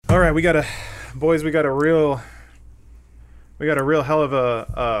All right, we got a real hell of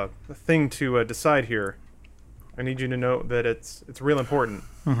a thing to decide here. I need you to know that it's real important.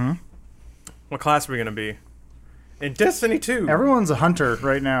 Mm-hmm. What class are we gonna be? In Destiny 2. Everyone's a hunter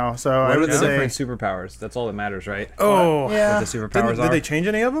right now, so What I are would the say different superpowers? That's all that matters, right? Oh, yeah. What the superpowers Did are? they change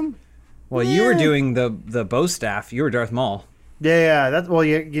any of them? Well, you were doing the bow staff. You were Darth Maul. Yeah. That's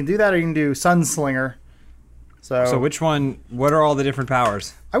you can do that, or you can do Sunslinger. So which one? What are all the different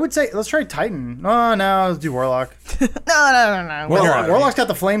powers? I would say let's try Titan. Oh no, let's do Warlock. No. Warlock's got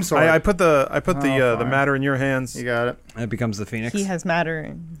the flame sword. I put the fine. matter in your hands. You got it. It becomes the Phoenix. He has matter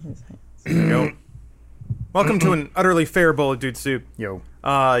in his hands. There you go. Welcome to an utterly fair bowl of dude soup. Yo.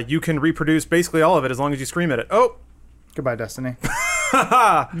 You can reproduce basically all of it as long as you scream at it. Oh, Goodbye, Destiny.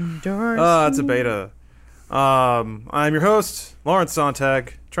 it's a beta. I'm your host, Lawrence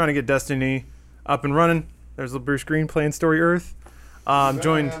Sontag, trying to get Destiny up and running. There's little Bruce Green playing Story Earth.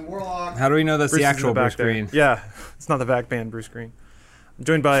 Joined. How do we know that's Bruce the is in actual back Bruce there. Green? Yeah, it's not the back band, Bruce Green. I'm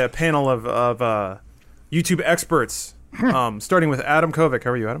joined by a panel of YouTube experts, starting with Adam Kovic.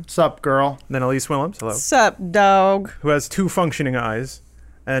 How are you, Adam? Sup, girl? And then Elise Willems. Hello. Sup, dog? Who has 2 functioning eyes,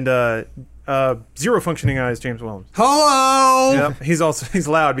 and 0 functioning eyes, James Willems. Hello. Yep. He's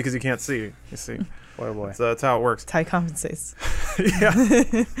loud because he can't see. You see. Boy, oh boy. So that's how it works. Ty compensates. Yeah.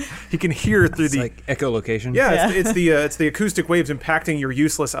 He can hear through It's the like echolocation. Yeah, it's the acoustic waves impacting your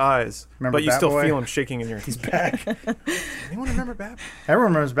useless eyes, Remember but you Bat still Boy? feel them shaking in your. He's back. Anyone remember Bat?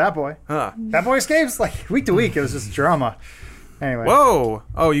 Everyone remembers Bat Boy. Huh. Bat Boy escapes like week to week. It was just drama. Anyway. Whoa!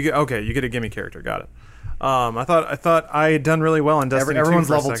 Oh, you get a gimme character. Got it. I thought I had done really well in Destiny 2 Everyone's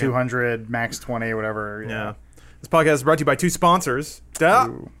for a level second. 200, max 20, whatever. Yeah. This podcast is brought to you by 2 sponsors. Duh.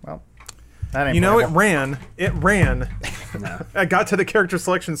 Ooh, well, that ain't You know, it playable. ran. No. I got to the character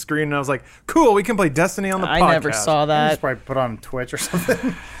selection screen and I was like, cool, we can play Destiny on the podcast. I never saw You that. just probably put on Twitch or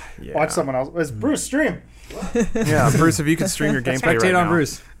something. Yeah. Watch someone else. It's Bruce stream. Yeah, Bruce, if you could stream your gameplay Spectate right on now.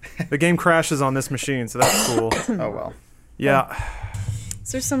 Bruce. The game crashes on this machine, so that's cool. Oh well. Yeah.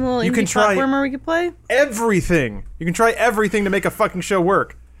 Is there some little You indie can try- platformer we could play? Everything. You can try everything to make a fucking show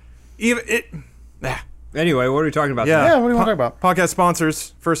work. Even it. Anyway, what are we talking about? Yeah. Yeah, what do you want to talk about? Podcast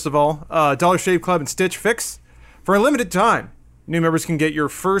sponsors, first of all, Dollar Shave Club and Stitch Fix. For a limited time, new members can get your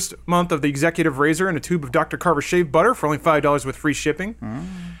first month of the Executive Razor and a tube of Dr. Carver Shave Butter for only $5 with free shipping.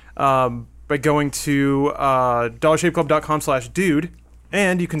 By going to dollarshaveclub.com/dude,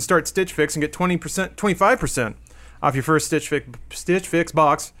 and you can start Stitch Fix and get 25% off your first Stitch Fix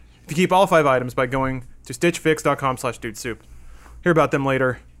box if you keep all 5 items by going to stitchfix.com/dudesoup. Hear about them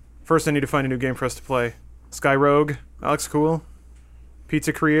later. First, I need to find a new game for us to play. Sky Rogue, Alex Cool,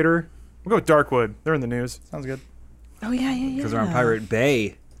 Pizza Creator. We'll go with Darkwood. They're in the news. Sounds good. Oh, yeah. Because they're on Pirate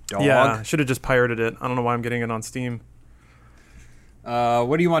Bay. Dog. Yeah, should have just pirated it. I don't know why I'm getting it on Steam.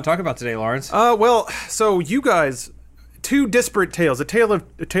 What do you want to talk about today, Lawrence? Well, so you guys, 2 disparate tales. A tale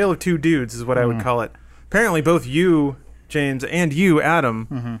of 2 dudes is what I would call it. Apparently, both you, James, and you,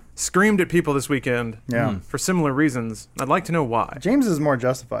 Adam, screamed at people this weekend. Yeah. For similar reasons. I'd like to know why. James is more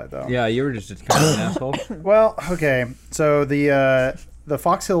justified though. Yeah, you were just kind of an asshole. Well, okay. So the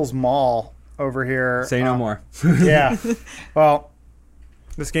Fox Hills Mall over here. Say no more. Yeah. Well,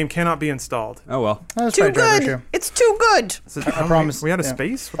 This game cannot be installed. Oh well. that's Too probably a driver good. issue. It's too good. I promise. We out of yeah.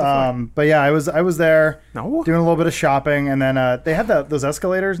 space? What the fuck? But yeah, I was there No. doing a little bit of shopping, and then they have those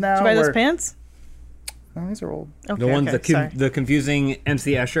escalators now. Did you buy those where- pants? Oh, these are old. Okay, The ones, okay, sorry. the confusing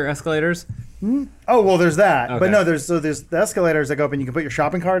MC Escher escalators. Oh well, there's that. Okay. But no, there's the escalators that go up, and you can put your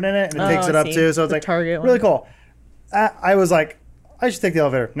shopping cart in it, and it Oh, takes it I up see. too. So it's The like Target really one. cool. I was like, I should take the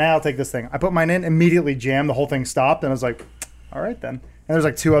elevator. Now I'll take this thing. I put mine in, immediately jammed. The whole thing stopped, and I was like, all right then. And there's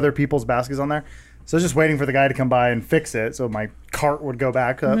like 2 other people's baskets on there. So I was just waiting for the guy to come by and fix it, so my cart would go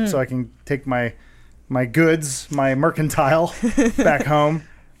back up, so I can take my goods, my mercantile, back home.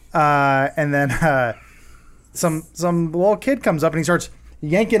 And then some little kid comes up and he starts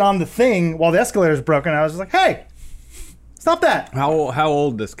yanking on the thing while the escalator's broken. I was just like, hey, stop that. How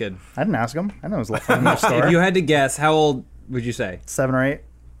old this kid? I didn't ask him. I know it was left in the store. If you had to guess, how old would you say? 7 or 8.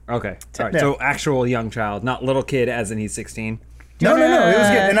 Okay. All right. Yeah. So actual young child, not little kid, as in he's 16. No, it was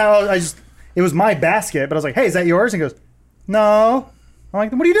good. And I just, it was my basket, but I was like, hey, is that yours? And he goes, no. I'm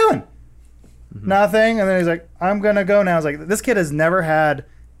like, what are you doing? Nothing. And then he's like, I'm going to go now. I was like, this kid has never had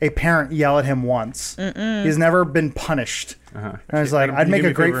a parent yell at him once. He's never been punished. And I was like, Adam, I'd can you make do me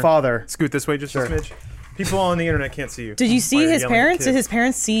a a great favor? father. Scoot this way just a smidge. People on the internet can't see you. Did you Why see are his yelling at parents? kids? Did his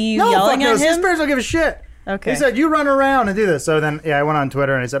parents see you No, yelling fuck at no. His him? parents don't give a shit. Okay. He said, you run around and do this. So then, I went on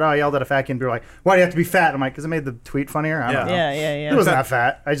Twitter and I said, oh, I yelled at a fat kid. And people were like, why do you have to be fat? I'm like, because it made the tweet funnier. I don't know. Yeah. He wasn't that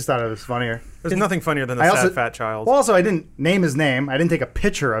fat. I just thought it was funnier. There's nothing funnier than the I sad also- fat child. Well, also, I didn't name his name. I didn't take a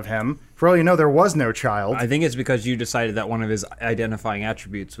picture of him. For all you know, there was no child. I think it's because you decided that one of his identifying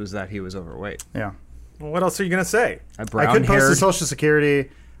attributes was that he was overweight. Yeah. Well, what else are you gonna say? A I could post brown-haired. his social security.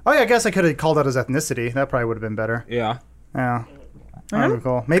 Oh, yeah, I guess I could have called out his ethnicity. That probably would have been better. Yeah. Yeah. That would be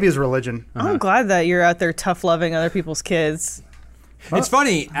cool. Maybe his religion. I'm glad that you're out there tough loving other people's kids. It's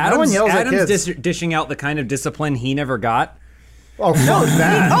funny. one Adam's, yells at Adam's kids. dishing out the kind of discipline he never got. Oh, fuck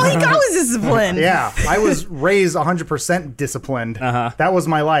that. Oh, he got his discipline. Yeah, I was raised 100% disciplined. That was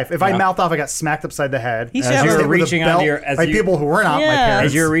my life. If I mouthed off, I got smacked upside the head. He should As have you a- were Hit with a reaching belt onto your, as by you, people who were not my Yeah. parents.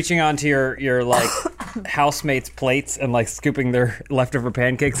 as you're reaching onto your like housemates' plates and like scooping their leftover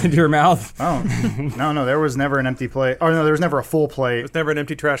pancakes into your mouth. Oh, no, there was never an empty plate. Oh, no, there was never a full plate. There's never an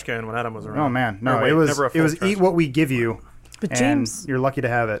empty trash can when Adam was around. Oh, man. No, Or wait, it was never a full trash eat what we give you. But And James, you're lucky to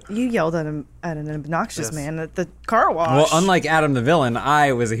have it. you yelled at him at an obnoxious Yes. man at the car wash. Well, unlike Adam the villain,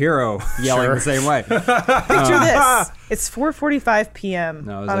 I was a hero yelling Sure. the same way. Picture this: it's 4:45 p.m.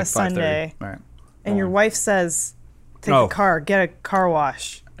 No, it was on like a Sunday, Right. and your wife says, "Take Oh. the car, get a car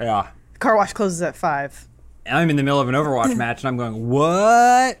wash." Yeah. The car wash closes at 5. I'm in the middle of an Overwatch match and I'm going,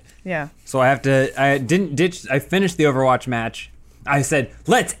 what? Yeah. So I finished the Overwatch match. I said,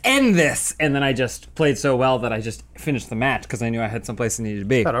 let's end this. And then I just played so well that I just finished the match because I knew I had someplace I needed to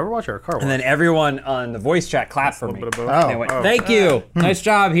be. Got Overwatch or a car wash? And then everyone on the voice chat clapped for me. bit of both. Oh. They went, thank you. Nice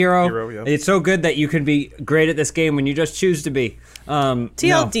job, hero. Hero, yeah. It's so good that you can be great at this game when you just choose to be. No.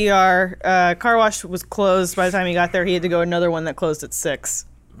 TLDR, car wash was closed by the time he got there. He had to go another one that closed at 6.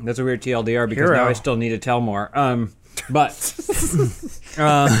 That's a weird TLDR because Hero. now I still need to tell more.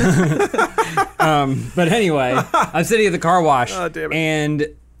 But anyway, I'm sitting at the car wash, Oh, damn it. and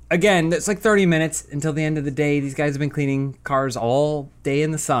again, it's like 30 minutes until the end of the day. These guys have been cleaning cars all day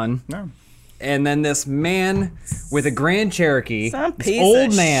in the sun, No. and then this man with a Grand Cherokee, Some this piece old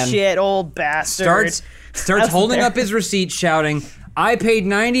of man, shit, old bastard. starts Out holding there. up his receipt, shouting, "I paid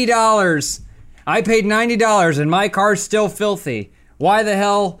 $90. I paid $90, and my car's still filthy. Why the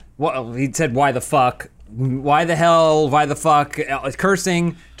hell?" Well, he said, "Why the fuck? Why the hell? Why the fuck?"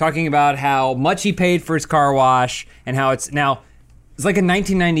 Cursing, talking about how much he paid for his car wash and how it's like a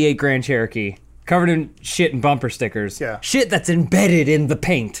 1998 Grand Cherokee covered in shit and bumper stickers. Yeah. Shit that's embedded in the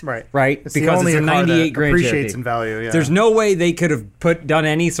paint. Right. Right. It's the because only it's a car that 98 Grand appreciates Cherokee. in value, yeah. There's no way they could have done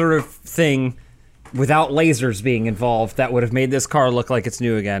any sort of thing without lasers being involved that would have made this car look like it's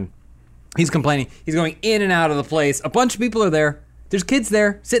new again. He's complaining. He's going in and out of the place. A bunch of people are there. There's kids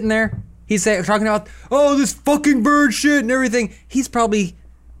there, sitting there. He's talking about, oh, this fucking bird shit and everything. He's probably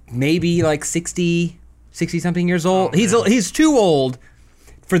maybe like 60-something years old. He's too old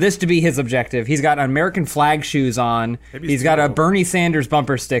for this to be his objective. He's got American flag shoes on. Maybe He's he's got too a old. Bernie Sanders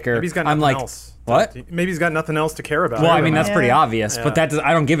bumper sticker. Maybe he's got I'm nothing like, else. what? Maybe he's got nothing else to care about. Well, I mean, that's Yeah. pretty obvious, but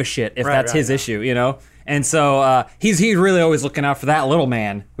I don't give a shit if Right, that's right, his yeah. issue, you know? And so he's really always looking out for that little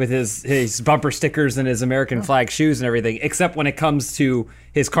man with his bumper stickers and his American flag shoes and everything, except when it comes to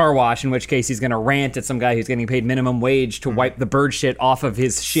his car wash, in which case he's going to rant at some guy who's getting paid minimum wage to wipe the bird shit off of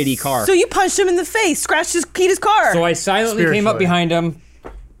his shitty car. So you punched him in the face, scratched his car. So I silently came up Spiritually. behind him,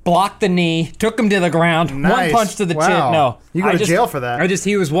 blocked the knee, took him to the ground, one Nice. punch to the Wow. chin. No, You go I to jail for that.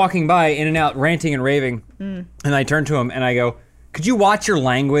 He was walking by, in and out, ranting and raving, and I turned to him and I go, "Could you watch your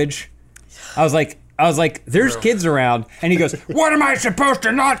language?" I was like, "There's kids around," and he goes, "What am I supposed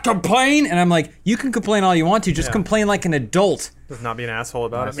to not complain?" And I'm like, "You can complain all you want to, just Yeah. complain like an adult." Does not be an asshole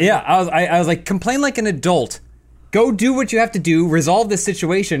about it. Yeah, I was like, complain like an adult. Go do what you have to do, resolve this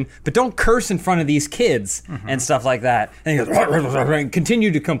situation, but don't curse in front of these kids and stuff like that. And he goes, and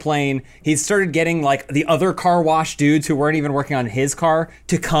continued to complain. He started getting like the other car wash dudes who weren't even working on his car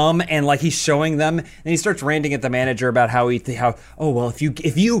to come and like he's showing them. And he starts ranting at the manager about he's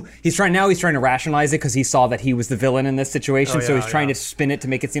trying to rationalize it because he saw that he was the villain in this situation. So yeah, he's trying yeah. to spin it to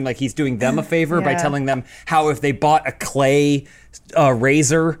make it seem like he's doing them a favor by Yeah. telling them how if they bought a clay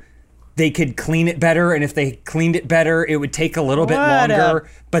razor, they could clean it better, and if they cleaned it better, it would take a little bit What longer,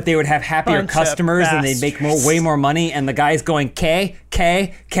 but they would have happier bunch of customers, and they'd make way more money. And the guy's going K,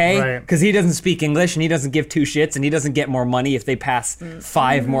 Right. because he doesn't speak English, and he doesn't give two shits, and he doesn't get more money if they pass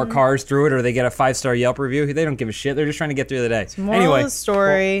 5 more cars through it, or they get a 5-star Yelp review. They don't give a shit. They're just trying to get through the day. Moral Anyway, of the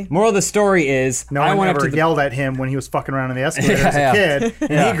story. moral of the story is, No I one went up ever to the yelled at him when he was fucking around in the escalator as a Yeah, kid,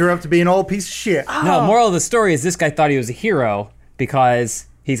 and he grew up to be an old piece of shit. No, moral of the story is this guy thought he was a hero because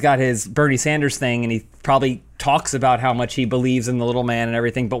he's got his Bernie Sanders thing and he probably talks about how much he believes in the little man and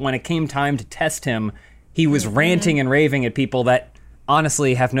everything. But when it came time to test him, he was ranting and raving at people that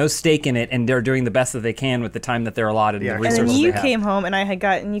honestly have no stake in it, and they're doing the best that they can with the time that they're allotted Yeah. and the And And resources then you they have. came home, and I had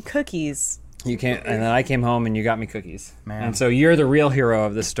gotten you cookies. You can't, and then I came home and you got me cookies. Man. And so you're the real hero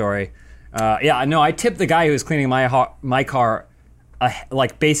of this story. Yeah, no, I tipped the guy who was cleaning my car,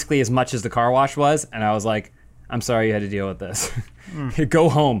 like basically as much as the car wash was, and I was like, "I'm sorry you had to deal with this. Go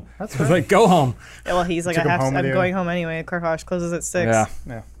home." That's I was fair. like, "Go home." Yeah, well, he's like, Took him home I'm with you. going home anyway. Car wash closes at 6. Yeah.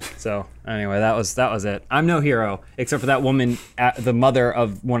 Yeah. So anyway, that was it. I'm no hero, except for that woman, the mother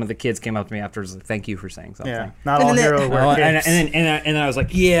of one of the kids, came up to me afterwards, like, "Thank you for saying something." Yeah. Not And all then heroes wear Oh, capes. and then I was like,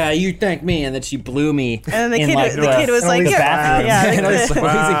 "Yeah, you thank me," and then she blew me. And then the in, kid, like, the kid was and like, all these "You're-" bathrooms. yeah, And I was the, like,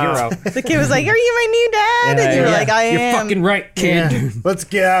 "Well, he's a Wow. hero." the kid was like, "Are you my new dad?" And you were like, "I You're am." fucking right, kid. Yeah. Let's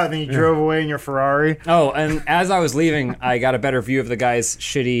get out. And then you drove away in your Ferrari. Oh, and as I was leaving, I got a better view of the guy's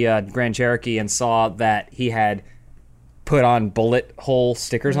shitty Grand Cherokee and saw that he had put on bullet hole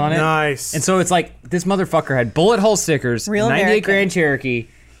stickers on it. Nice. And so it's like, this motherfucker had bullet hole stickers, Real 98 American. Grand Cherokee,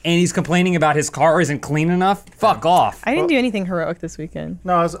 and he's complaining about his car isn't clean enough? Fuck off. I didn't do anything heroic this weekend.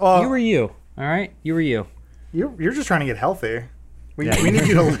 No, I was, oh, You were you, all right? You were you. you're just trying to get healthy. We Yeah. need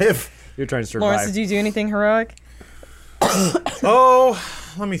you to live. You're trying to Lawrence, survive. did you do anything heroic? Oh,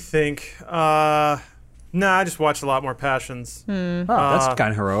 let me think. Nah, I just watched a lot more Passions. That's kind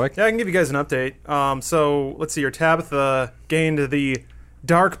of heroic. Yeah, I can give you guys an update. So let's see here. Tabitha gained the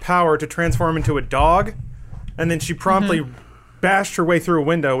dark power to transform into a dog, and then she promptly bashed her way through a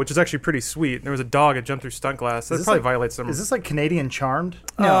window, which is actually pretty sweet. There was a dog that jumped through stunt glass. That this probably like- violates some. Is this like Canadian Charmed?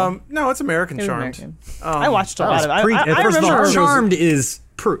 No, it's American It was Charmed. American. I watched a lot of it. I First of all, remember. Charmed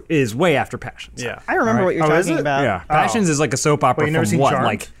is way after Passions. Yeah. I remember what you're Oh, is talking it? about. Yeah, Passions is like a soap opera Wait, you never from seen what, Charmed?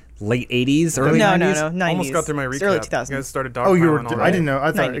 like late 80s, early No, 90s? no, 90s. Almost got through my recap. It's early You 2000s. guys started dog. Oh, you were. piling I already. didn't know.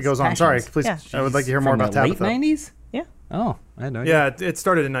 I thought 90s. it goes on. Sorry, Passions. please. Yeah. I would like to hear more From about the late Tabitha. 90s? Yeah. Oh, I had no idea. Yeah, it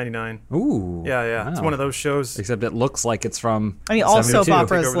started in '99. Ooh. Yeah. It's Wow. one of those shows. Except it looks like it's from. I mean, all soap 72. operas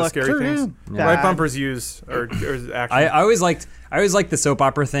Take over the look scary Sure, things. yeah. Right bad. bumpers use or action. I always liked the soap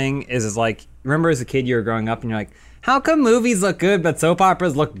opera thing. Is like, remember as a kid you were growing up and you're like, how come movies look good but soap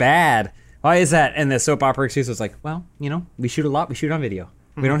operas look bad? Why is that? And the soap opera excuse was like, well, we shoot a lot. We shoot on video.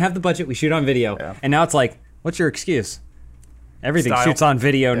 We don't have the budget. We shoot on video. Yeah. And now it's like, what's your excuse? Everything Style. shoots on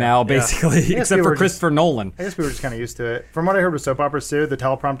video now, basically, guess except we for were just- Christopher Nolan. I guess we were just kind of used to it. From what I heard with soap operas too, the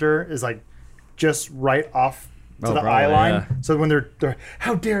teleprompter is like just right off to Oh, the probably, eye line. yeah. So when they're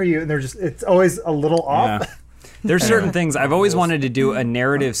how dare you, and they're just it's always a little off. Yeah. There's certain things I've always wanted to do a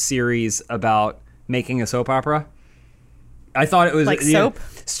narrative series about making a soap opera. I thought it was Like soap?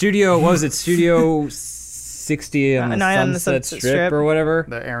 Studio. What was it? Studio 60 on the Nine on the Sunset Sunset Strip Strip. or whatever.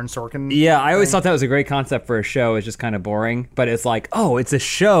 The Aaron Sorkin. Yeah, I always thing. thought that was a great concept for a show. It's just kind of boring, but it's like, oh, it's a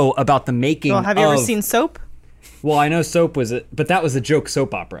show about the making. Well, have you ever of- seen Soap? Well, I know Soap was it, but that was a joke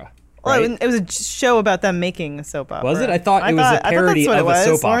soap opera. Well, Right? it was a show about them making a soap opera. Was it? I thought it was a parody I thought that's what of a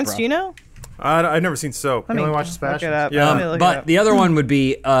it was. soap Lawrence, opera. do you know? I've never seen Soap. Let me only watch look Passions. it up. Yeah. Let me look it But up. the other one would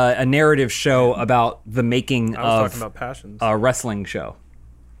be a narrative show about the making I was of talking about Passions. a wrestling show.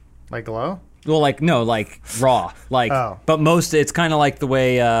 Like Glow. Well, like no, like Raw, like. Oh. But most, it's kind of like the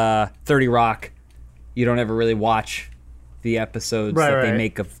way 30 Rock. You don't ever really watch the episodes Right, that they right.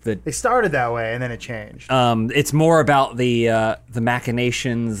 make of the. They started that way and then it changed. It's more about the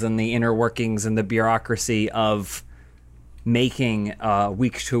machinations and the inner workings and the bureaucracy of making a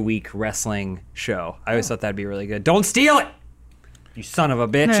week-to-week wrestling show. I always thought that'd be really good. Don't steal it, you son of a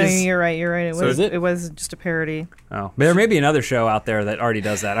bitches. No, you're right. You're right. It So was. is it? It was just a parody. Oh, there may be another show out there that already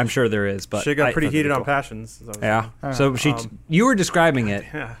does that. I'm sure there is, but Shit got I pretty thought that'd heated be on cool. Passions. Yeah. So you were describing it.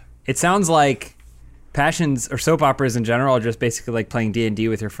 Yeah. It sounds like Passions or soap operas in general are just basically like playing D&D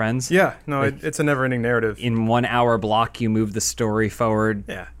with your friends. Yeah. No, it's a never-ending narrative. In 1 hour block, you move the story forward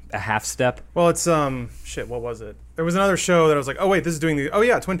Yeah. a half step. Well, it's shit. What was it? There was another show that I was like, oh wait, this is doing the. Oh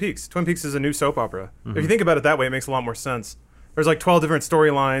yeah, Twin Peaks. Twin Peaks is a new soap opera. If you think about it that way, it makes a lot more sense. There's like 12 different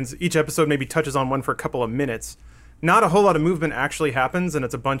storylines. Each episode maybe touches on one for a couple of minutes. Not a whole lot of movement actually happens, and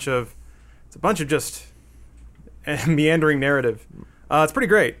it's a bunch of just meandering narrative. It's pretty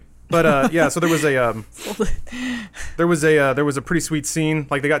great. But yeah, so there was a pretty sweet scene.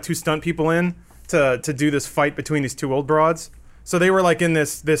 Like they got two stunt people in to do this fight between these two old broads. So they were like in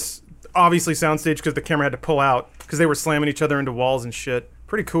this obviously soundstage because the camera had to pull out because they were slamming each other into walls and shit.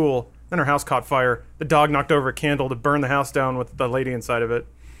 Pretty cool. Then her house caught fire. The dog knocked over a candle to burn the house down with the lady inside of it.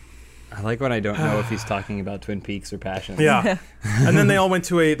 I like when I don't know if he's talking about Twin Peaks or Passions. Yeah. And then they all went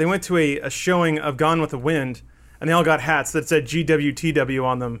to a showing of Gone with the Wind, and they all got hats that said GWTW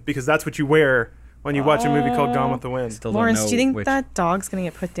on them because that's what you wear when you watch a movie called Gone with the Wind. Still don't Lawrence, know do you think which- that dog's gonna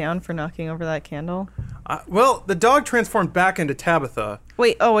get put down for knocking over that candle? Well, the dog transformed back into Tabitha.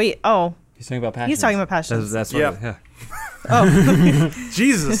 Wait. Oh. He's talking about Passions. He's talking about Passions. That's what Yeah. yeah.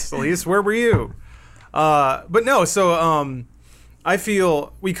 Jesus, Elise, where were you? But no, so I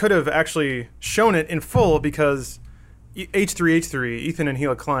feel we could have actually shown it in full because H3H3, Ethan and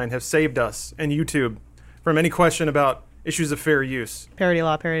Hila Klein, have saved us and YouTube from any question about issues of fair use. Parody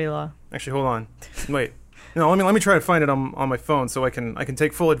law, parody law. Actually, hold on. Wait. No, let me try to find it on my phone so I can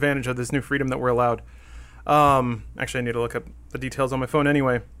take full advantage of this new freedom that we're allowed. Actually, I need to look up the details on my phone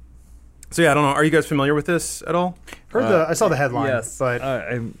anyway. So yeah, I don't know. Are you guys familiar with this at all? I saw the headline. Yes, but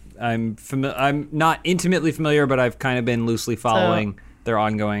I'm familiar. I'm not intimately familiar, but I've kind of been loosely following their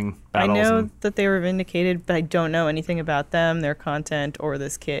ongoing battles. I know that they were vindicated, but I don't know anything about them, their content, or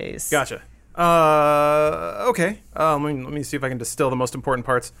this case. Gotcha. Okay. Let me see if I can distill the most important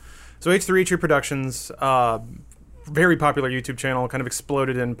parts. So H3H3 Productions, very popular YouTube channel, kind of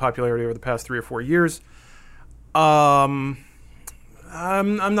exploded in popularity over the past 3 or 4 years. I'm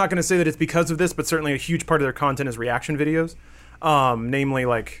not going to say that it's because of this, but certainly a huge part of their content is reaction videos, namely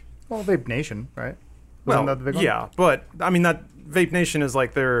like. Well, Vape Nation, right? Well, Wasn't that the big one? yeah, but I mean that Vape Nation is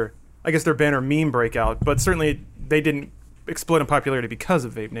like their banner meme breakout, but certainly they didn't explode in popularity because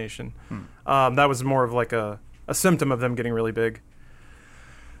of Vape Nation. That was more of like a symptom of them getting really big.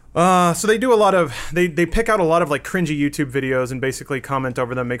 So they do a lot of they pick out a lot of like cringy YouTube videos and basically comment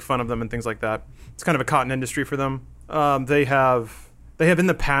over them, make fun of them, and things like that. It's kind of a cotton industry for them. They have in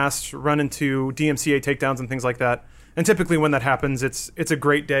the past run into DMCA takedowns and things like that. And typically when that happens, it's a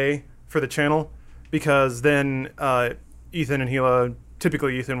great day for the channel because then Ethan and Hila,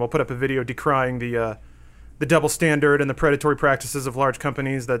 typically Ethan, will put up a video decrying the double standard and the predatory practices of large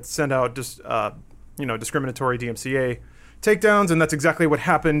companies that send out discriminatory DMCA takedowns, and that's exactly what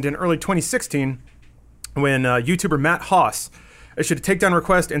happened in early 2016 when YouTuber Matt Haas issued a takedown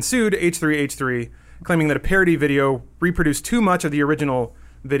request and sued H3H3, claiming that a parody video reproduced too much of the original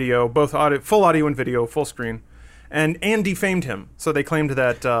video, both full audio and video, full screen, and defamed him. So they claimed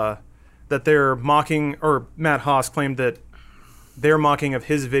that they're mocking, or Matt Haas claimed that they're mocking of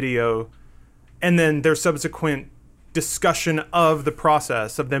his video, and then their subsequent discussion of the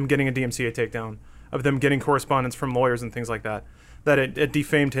process of them getting a DMCA takedown, of them getting correspondence from lawyers and things like that, that it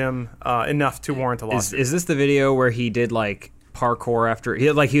defamed him enough to warrant a lawsuit. Is this the video where he did like parkour after he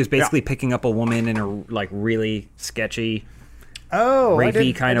was basically picking up a woman in a like really sketchy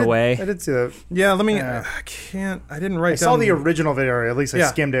rapey kind of way? I did see that. Yeah, let me. I didn't write down. I saw the original video, or at least I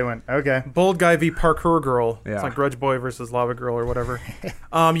skimmed it and went, okay. Bold Guy v Parkour Girl. Yeah. It's like Grudge Boy versus Lava Girl or whatever.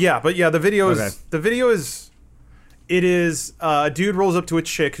 The video is. It is a dude rolls up to a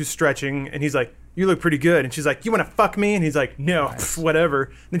chick who's stretching, and he's like, "You look pretty good," and she's like, "You want to fuck me?" And he's like, "No, whatever."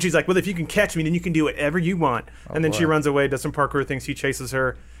 And then she's like, "Well, if you can catch me, then you can do whatever you want." And then she runs away, does some parkour things. He chases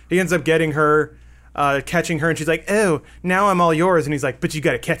her. He ends up getting her. Catching her, and she's like, "Oh, now I'm all yours." And he's like, "But you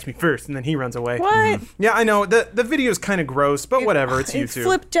got to catch me first." And then he runs away. What? Yeah, I know the video's kind of gross, but whatever. It's It YouTube.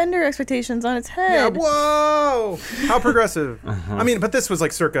 flipped gender expectations on its Yeah, head. whoa! How progressive. I mean, but this was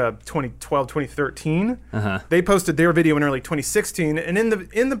like circa 2012, 2013. They posted their video in early 2016, and in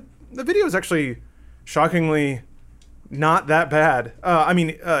the video is actually shockingly not that bad.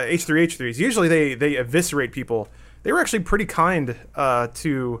 H3H3s usually they eviscerate people. They were actually pretty kind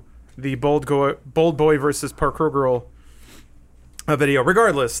to the Bold Boy versus Parkour Girl video.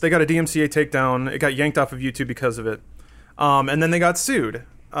 Regardless, they got a DMCA takedown. It got yanked off of YouTube because of it, and then they got sued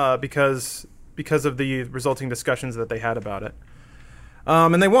because of the resulting discussions that they had about it.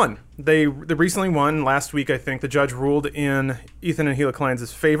 And they won. They recently won last week. I think the judge ruled in Ethan and Hila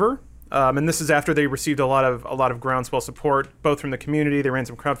Klein's favor. And this is after they received a lot of groundswell support, both from the community. They ran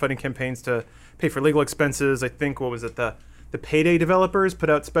some crowdfunding campaigns to pay for legal expenses. I think the Payday developers put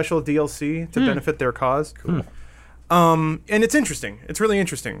out special DLC to benefit their cause. Cool. And it's interesting. It's really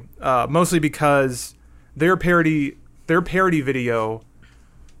interesting. Mostly because their parody video,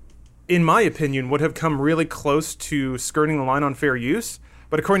 in my opinion, would have come really close to skirting the line on fair use.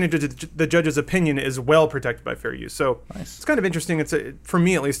 But according to the judge's opinion, is well protected by fair use. So It's kind of interesting. For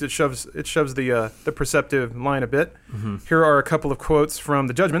me at least, it shoves the perceptive line a bit. Here are a couple of quotes from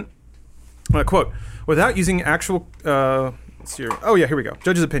the judgment. Quote, without using actual... let's see here. Oh, yeah, here we go.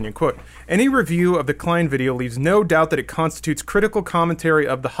 Judge's opinion. Quote, any review of the Klein video leaves no doubt that it constitutes critical commentary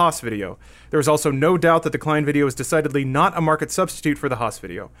of the Haas video. There is also no doubt that the Klein video is decidedly not a market substitute for the Haas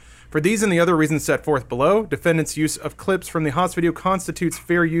video. For these and the other reasons set forth below, defendant's use of clips from the Haas video constitutes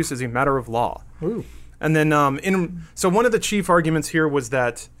fair use as a matter of law. Ooh. And then, so one of the chief arguments here was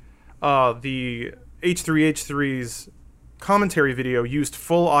that the H3H3's commentary video used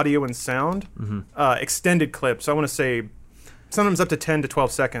full audio and sound, extended clips. I want to say sometimes up to 10 to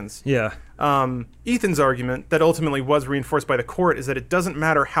 12 seconds. Yeah. Ethan's argument that ultimately was reinforced by the court is that it doesn't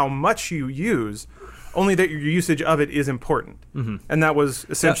matter how much you use, only that your usage of it is important. And that was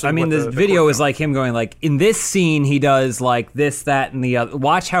essentially. I mean, what the the video court is like him going like, in this scene, he does like this, that, and the other.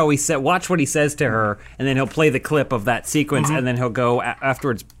 Watch what he says to her, and then he'll play the clip of that sequence, and then he'll go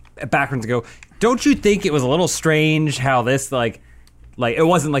afterwards, backwards, and go, "Don't you think it was a little strange how this like it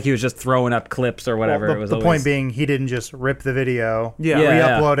wasn't like he was just throwing up clips or whatever." Well, It was the always, point being, he didn't just rip the video, Yeah.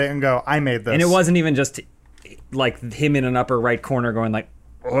 re-upload it, and go, "I made this." and it wasn't even just like him in an upper right corner going like.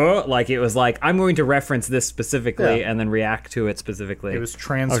 Like it was like, I'm going to reference this specifically Yeah. and then react to it specifically. It was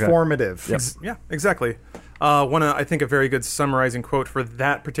transformative. Yeah, exactly. I think a very good summarizing quote for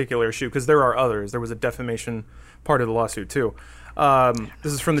that particular issue, because there are others. There was a defamation part of the lawsuit too.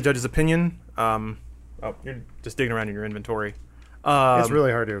 This is from the judge's opinion. You're just digging around in your inventory. It's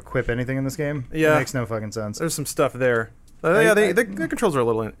really hard to equip anything in this game. Yeah. It makes no fucking sense. There's some stuff there. The controls are a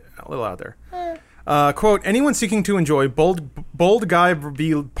little out there. Quote, anyone seeking to enjoy Bold Guy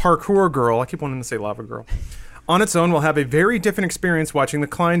v Parkour Girl, I keep wanting to say Lava Girl, on its own will have a very different experience watching the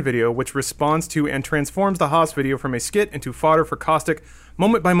Klein video, which responds to and transforms the Haas video from a skit into fodder for caustic,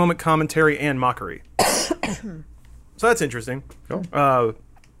 moment-by-moment commentary and mockery. So that's interesting. Cool.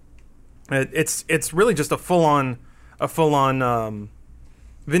 It's really just a full-on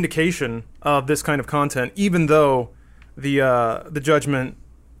vindication of this kind of content, even though the judgment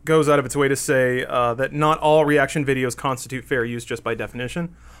goes out of its way to say that not all reaction videos constitute fair use just by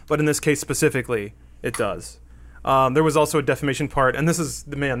definition, but in this case specifically, it does. There was also a defamation part, and this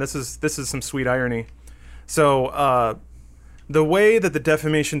is some sweet irony. So the way that the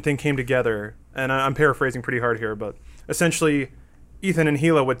defamation thing came together, and I'm paraphrasing pretty hard here, but essentially, Ethan and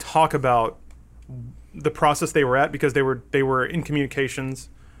Hila would talk about the process they were at because they were in communications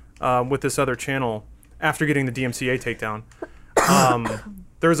with this other channel after getting the DMCA takedown.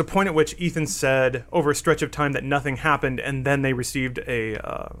 There was a point at which Ethan said over a stretch of time that nothing happened, and then they received a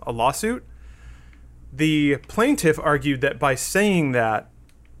lawsuit. The plaintiff argued that by saying that,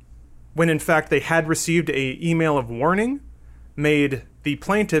 when in fact they had received a email of warning, made the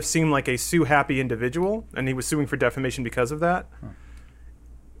plaintiff seem like a sue-happy individual, and he was suing for defamation because of that.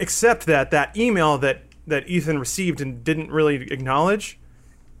 Except that email that Ethan received and didn't really acknowledge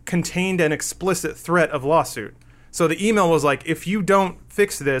contained an explicit threat of lawsuit. So the email was like, if you don't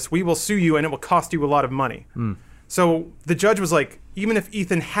fix this, we will sue you and it will cost you a lot of money. So the judge was like, even if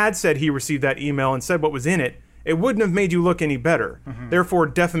Ethan had said he received that email and said what was in it, it wouldn't have made you look any better. Therefore,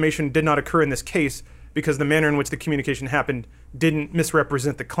 defamation did not occur in this case because the manner in which the communication happened didn't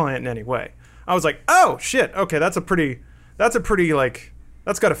misrepresent the client in any way. I was like, oh shit, okay, that's a pretty like,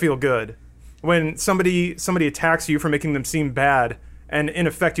 that's got to feel good. When somebody attacks you for making them seem bad, and in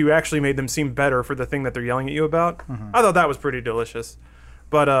effect you actually made them seem better for the thing that they're yelling at you about. I thought that was pretty delicious.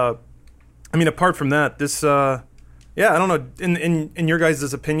 But I mean, apart from that, this I don't know. In your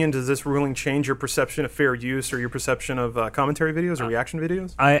guys' opinion, does this ruling change your perception of fair use or your perception of commentary videos or reaction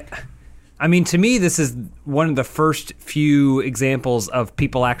videos? I mean, to me, this is one of the first few examples of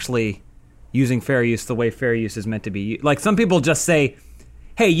people actually using fair use the way fair use is meant to be. Like, some people just say,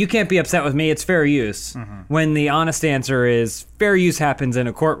 hey, you can't be upset with me, it's fair use. When the honest answer is fair use happens in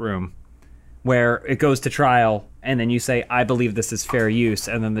a courtroom where it goes to trial, and then you say, I believe this is fair use,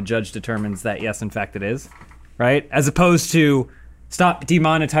 and then the judge determines that, yes, in fact it is, right? As opposed to, stop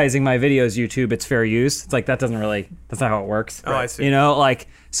demonetizing my videos, YouTube, it's fair use. It's like, that's not how it works. Oh, I see. You know, like,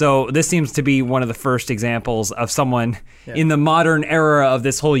 so this seems to be one of the first examples of someone in the modern era of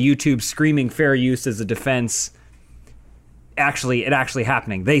this whole YouTube screaming fair use as a defense, it actually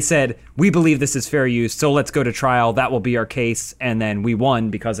happening. They said, we believe this is fair use, so let's go to trial. That will be our case. And then we won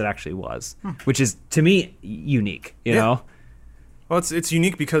because it actually was, which is, to me, unique, you know? Well, it's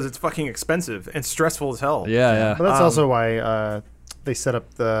unique because it's fucking expensive and stressful as hell. Yeah. But that's also why they set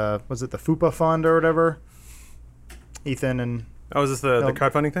up the FUPA fund or whatever. Ethan and Oh, is this the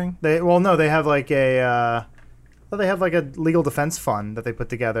crowdfunding thing? they have like a legal defense fund that they put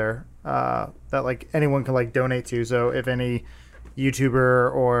together that like anyone can like donate to. So if any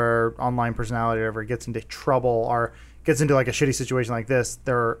YouTuber or online personality or whatever gets into trouble or gets into like a shitty situation like this,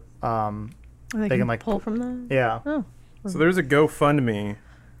 they can like pull from that. Yeah, So there's a GoFundMe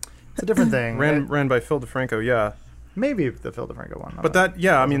it's a different thing. ran by Phil DeFranco, yeah. Maybe the Phil DeFranco one. But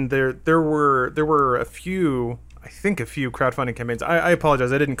I mean, there were a few crowdfunding campaigns. I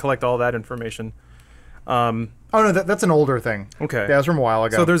apologize, I didn't collect all that information. Oh no, that's an older thing. Okay. Yeah, it's from a while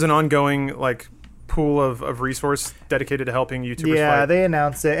ago. So there's an ongoing like pool of resource dedicated to helping YouTubers Yeah, fight. they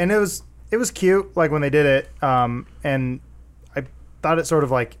announced it, and it was cute. Like when they did it, and I thought it sort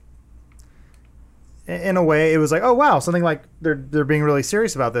of like, in a way, it was like, oh wow, something like they're being really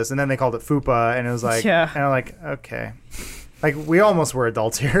serious about this, and then they called it FUPA, and it was like, Yeah. and I'm like, okay, Like, we almost were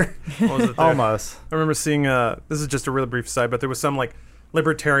adults here. What was it there? Almost. I remember seeing, this is just a really brief side, but there was some like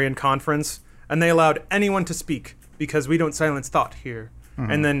libertarian conference, and they allowed anyone to speak because we don't silence thought here.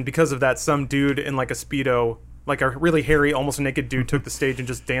 And then because of that, some dude in like a Speedo, like a really hairy, almost naked dude, took the stage and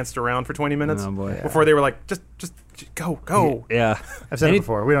just danced around for 20 minutes Oh, boy. before they were like, just go. Yeah. I've said Any- it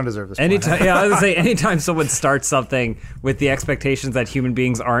before. We don't deserve this. Anytime, planet. yeah, I was gonna say, anytime someone starts something with the expectations that human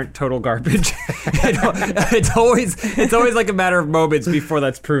beings aren't total garbage, it's always like a matter of moments before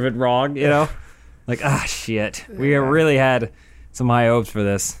that's proven wrong. You know, like shit, we really had some high hopes for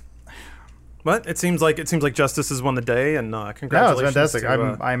this. But it seems like justice has won the day, and No, it's congratulations. fantastic.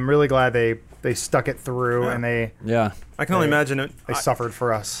 to, I'm really glad they stuck it through and they Yeah, I can only imagine it. suffered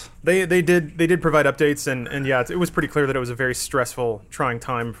for us. They did provide updates, and yeah, it was pretty clear that it was a very stressful, trying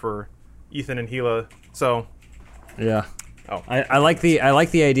time for Ethan and Gila. So yeah. Oh. I like the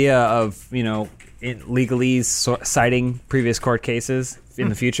idea of legalese citing previous court cases in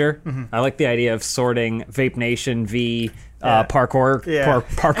the future. I like the idea of sorting Vape Nation v. Parkour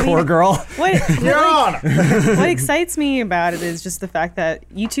parkour girl. What excites me about it is just the fact that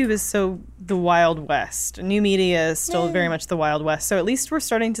YouTube is so the Wild West. New media is still very much the Wild West. So at least we're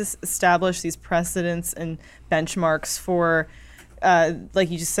starting to establish these precedents and benchmarks for,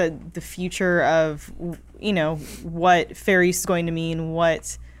 like you just said, the future of, what fair use is going to mean,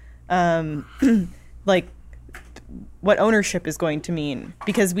 what, like, what ownership is going to mean,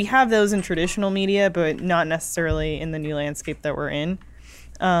 because we have those in traditional media, but not necessarily in the new landscape that we're in.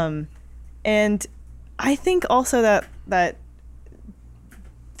 And I think also that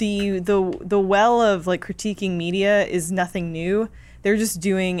the well of like critiquing media is nothing new. They're just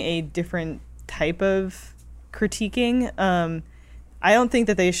doing a different type of critiquing. I don't think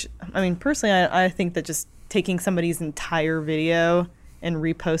that they should. I mean, personally, I think that just taking somebody's entire video and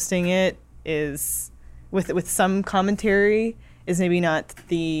reposting it is with some commentary is maybe not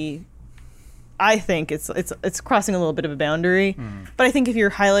the. I think it's crossing a little bit of a boundary, but I think if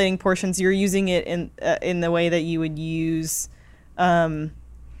you're highlighting portions, you're using it in the way that you would use,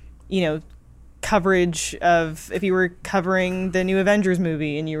 coverage of if you were covering the new Avengers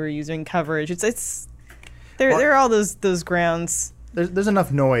movie and you were using coverage. There are all those grounds. There's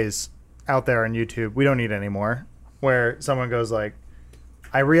enough noise out there on YouTube. We don't need any more. Where someone goes like,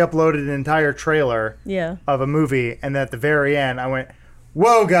 I re-uploaded an entire trailer of a movie, and then at the very end, I went,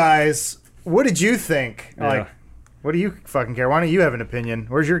 "Whoa, guys, what did you think?" Yeah. Like, what do you fucking care? Why don't you have an opinion?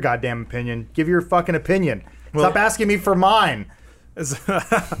 Where's your goddamn opinion? Give your fucking opinion. Stop asking me for mine. it's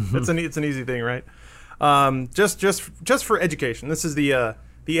an easy thing, right? Just for education. This is the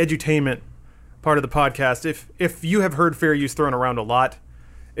edutainment part of the podcast. If you have heard fair use thrown around a lot,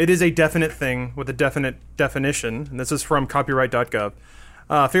 it is a definite thing with a definite definition, and this is from copyright.gov.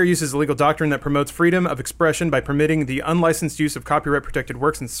 Fair use is a legal doctrine that promotes freedom of expression by permitting the unlicensed use of copyright-protected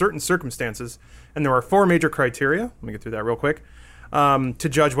works in certain circumstances. And there are 4 major criteria. Let me get through that real quick. To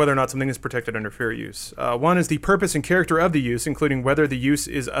judge whether or not something is protected under fair use. One is the purpose and character of the use, including whether the use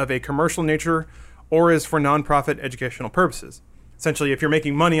is of a commercial nature or is for nonprofit educational purposes. Essentially, if you're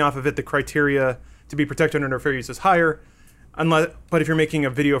making money off of it, the criteria to be protected under fair use is higher. But if you're making a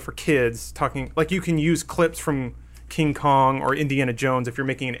video for kids, you can use clips from King Kong or Indiana Jones if you're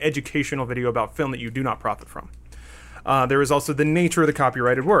making an educational video about film that you do not profit from. There is also the nature of the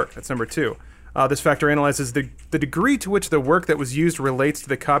copyrighted work. That's number 2. This factor analyzes the degree to which the work that was used relates to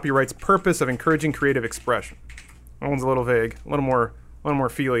the copyright's purpose of encouraging creative expression. That one's a little vague, a little more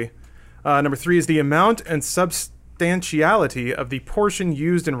feely. Number 3 is the amount and substantiality of the portion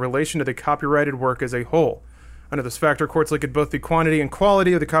used in relation to the copyrighted work as a whole. Under this factor, courts look at both the quantity and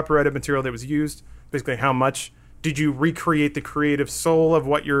quality of the copyrighted material that was used, basically how much did you recreate the creative soul of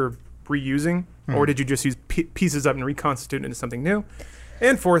what you're reusing, or did you just use pieces of it and reconstitute it into something new?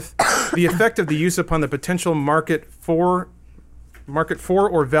 And 4th, the effect of the use upon the potential market for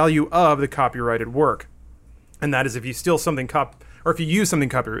or value of the copyrighted work. And that is if you steal something or if you use something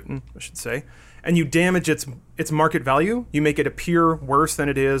copywritten, I should say, and you damage its market value, you make it appear worse than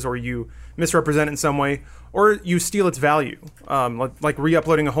it is, or you misrepresent it in some way, or you steal its value, like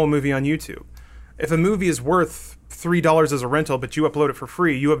re-uploading a whole movie on YouTube. If a movie is worth $3 as a rental, but you upload it for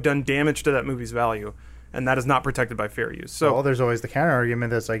free, you have done damage to that movie's value, and that is not protected by fair use. So, well, there's always the counter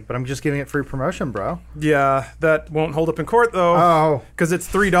argument that's like, but I'm just giving it free promotion, bro. Yeah, that won't hold up in court though. Oh, because it's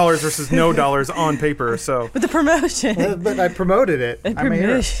 $3 versus no dollars on paper. So, With the promotion. but I promoted it. I'm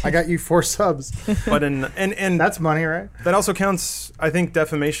here. I got you 4 subs. but and That's money, right? that also counts. I think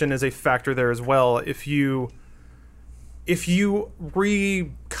defamation is a factor there as well. If you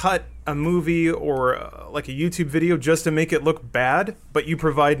recut a movie or like a YouTube video just to make it look bad, but you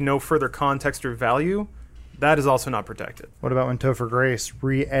provide no further context or value, That is also not protected. What about when Topher Grace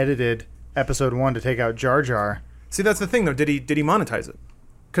re-edited episode 1 to take out Jar Jar? See, that's the thing though. Did he monetize it?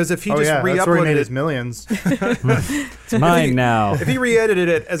 Because if he Oh just yeah, that's where he re-uploaded made it, his millions. It's mine now. if he re-edited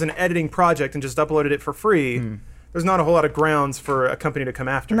it as an editing project and just uploaded it for free, there's not a whole lot of grounds for a company to come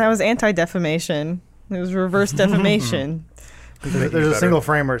after And him. that was anti-defamation. It was reverse defamation. There's a better. single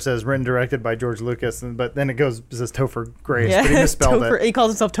frame where it says written directed by George Lucas, but then it says Topher Grace, Yeah, but he misspelled Topher, it. he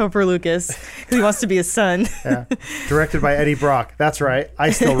calls himself Topher Lucas because he wants to be his son. Yeah. Directed by Eddie Brock. That's right. I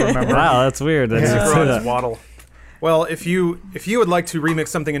still remember. Wow, that's weird. That's Yeah. Brock's waddle. Well, if you would like to remix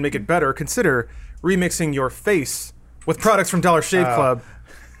something and make it better, consider remixing your face with products from Dollar Shave Club.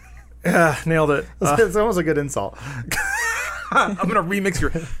 Nailed it. It's almost a good insult. I'm gonna remix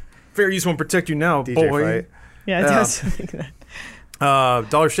your fair use won't protect you now, DJ boy. fight. Yeah, it Yeah. does think that.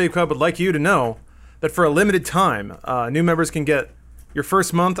 Dollar Shave Club would like you to know that for a limited time, new members can get your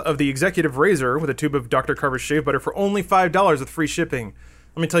first month of the Executive Razor with a tube of Dr. Carver's shave butter for only $5 with free shipping.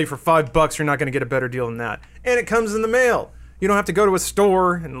 Let me tell you, for $5, you're not going to get a better deal than that. And it comes in the mail. You don't have to go to a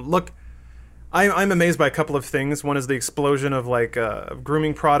store and look. I'm amazed by a couple of things. One is the explosion of of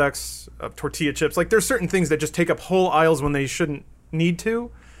grooming products, of tortilla chips. Like there's certain things that just take up whole aisles when they shouldn't need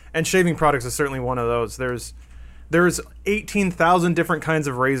to, and shaving products is certainly one of those. There's 18,000 different kinds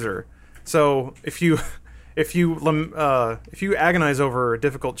of razor. So if you agonize over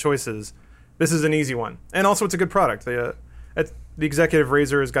difficult choices, this is an easy one. And also, it's a good product. The Executive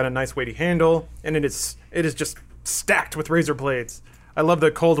Razor has got a nice weighty handle, and it is just stacked with razor blades. I love the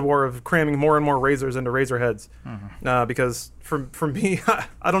Cold War of cramming more and more razors into razor heads, because for me,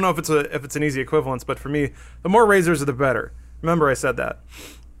 I don't know if it's an easy equivalence, but for me, the more razors, the better. Remember, I said that.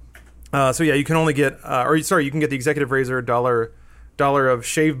 So yeah, you can only get, you can get the Executive Razor $1 of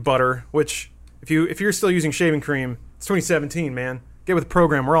shave butter, which if you're still using shaving cream, it's 2017, man. Get with the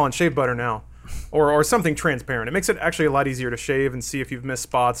program. We're all on shave butter now, or something transparent. It makes it actually a lot easier to shave and see if you've missed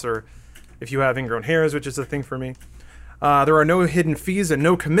spots or if you have ingrown hairs, which is a thing for me. There are no hidden fees and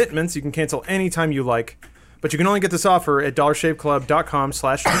no commitments. You can cancel anytime you like. But you can only get this offer at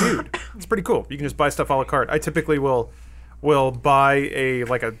dollarshaveclub.com/dude. It's pretty cool. You can just buy stuff a la carte. I typically will buy a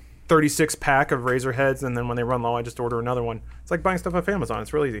 36 pack of razor heads, and then when they run low, I just order another one. It's like buying stuff off Amazon.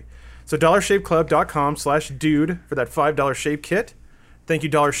 It's real easy. So dollarshaveclub.com/dude for that $5 shave kit. Thank you,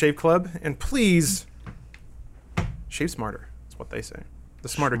 Dollar Shave Club. And please shave smarter. That's what they say. The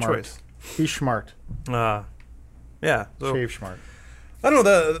smarter Smart. choice. He's smart. Yeah. So, Shave smart. I don't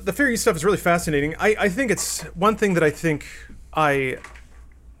know. The fair use stuff is really fascinating. I think it's one thing that I think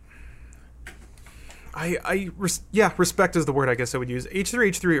respect is the word I guess I would use.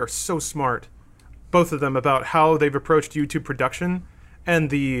 H3H3 are so smart, both of them, about how they've approached YouTube production and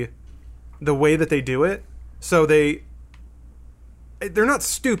the way that they do it. So they're not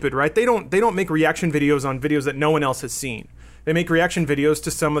stupid, right? They don't make reaction videos on videos that no one else has seen. They make reaction videos to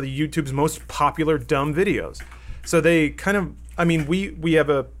some of the YouTube's most popular dumb videos. So they kind of, we have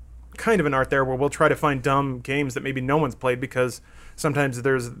a kind of an art there where we'll try to find dumb games that maybe no one's played, because sometimes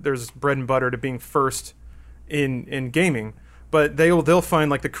there's bread and butter to being first in gaming. But they'll find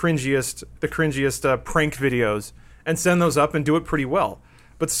like the cringiest prank videos and send those up and do it pretty well.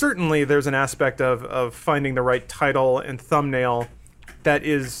 But certainly there's an aspect of finding the right title and thumbnail that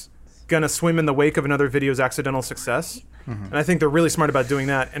is gonna swim in the wake of another video's accidental success. Mm-hmm. And I think they're really smart about doing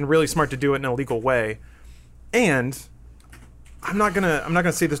that, and really smart to do it in a legal way. And I'm not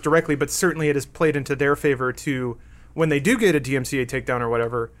gonna say this directly, but certainly it has played into their favor to, when they do get a DMCA takedown or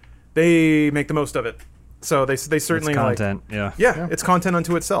whatever, they make the most of it. So they certainly It's content, yeah. Yeah, it's content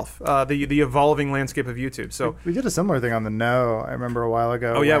unto itself. The evolving landscape of YouTube. So We did a similar thing on the No, I remember a while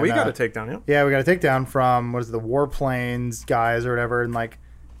ago. oh yeah, when, we got a takedown. Yeah. Yeah, we got a takedown from, the Warplanes guys or whatever, and like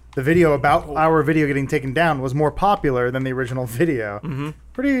the video about our video getting taken down was more popular than the original video. Mm-hmm.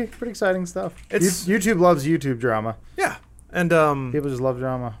 Pretty exciting stuff. YouTube loves YouTube drama. Yeah, and People just love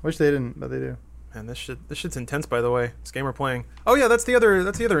drama. Wish they didn't, but they do. man, this shit's intense. By the way, this game we're playing. Oh yeah, that's the other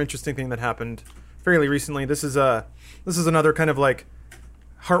interesting thing that happened fairly recently. This is another kind of like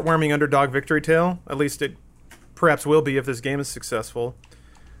heartwarming underdog victory tale. At least it perhaps will be if this game is successful.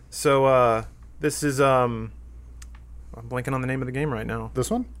 So this is I'm blanking on the name of the game right now.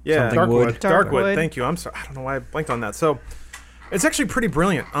 This one? Yeah, Something Wood. Darkwood. Thank you. I'm sorry. I don't know why I blanked on that. So it's actually pretty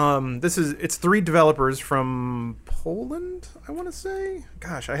brilliant. It's 3 developers from Poland, I want to say.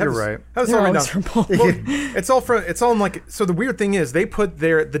 Gosh, I have You're this, right. I have this They're all written always down. from Poland. Well, it's all in like. So the weird thing is they put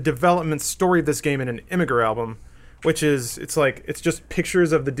the development story of this game in an Immigrant album, which is it's just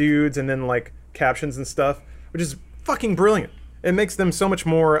pictures of the dudes and then like captions and stuff, which is fucking brilliant. It makes them so much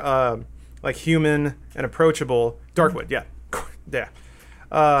more like human and approachable. Darkwood, yeah.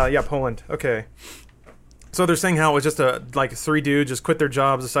 Yeah, Poland. Okay. So they're saying how it was just like 3 dudes just quit their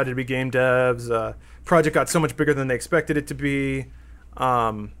jobs, decided to be game devs. Project got so much bigger than they expected it to be.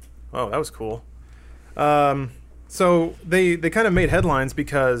 Oh, that was cool. So they kind of made headlines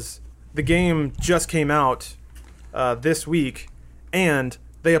because the game just came out this week, and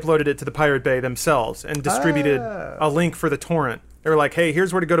they uploaded it to the Pirate Bay themselves and distributed a link for the torrent. They were like, "Hey,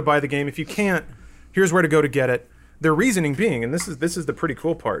 here's where to go to buy the game. If you can't, here's where to go to get it." Their reasoning being, and this is the pretty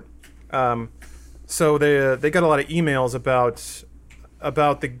cool part. So they got a lot of emails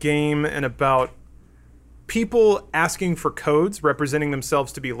about the game and about people asking for codes representing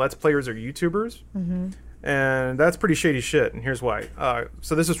themselves to be Let's Players or YouTubers. And that's pretty shady shit, and here's why.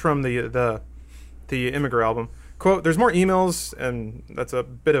 So this is from the Immigrant album. Quote, "There's more emails," and that's a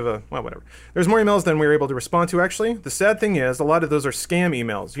bit of a, well, whatever. "There's more emails than we were able to respond to, actually. The sad thing is, a lot of those are scam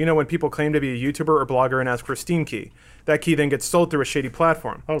emails. You know, when people claim to be a YouTuber or blogger and ask for a Steam key. That key then gets sold through a shady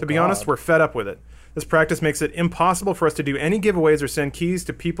platform. To be honest, we're fed up with it. This practice makes it impossible for us to do any giveaways or send keys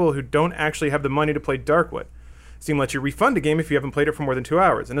to people who don't actually have the money to play Darkwood. Steam lets you refund a game if you haven't played it for more than 2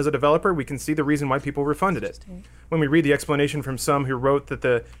 hours, and as a developer, we can see the reason why people refunded it. When we read the explanation from some who wrote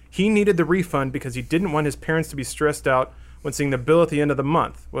that he needed the refund because he didn't want his parents to be stressed out when seeing the bill at the end of the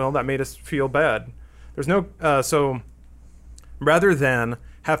month, well, that made us feel bad. There's no so rather than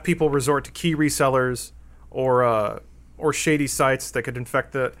have people resort to key resellers or shady sites that could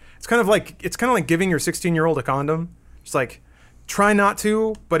infect it's kind of like giving your 16-year-old a condom. It's like, try not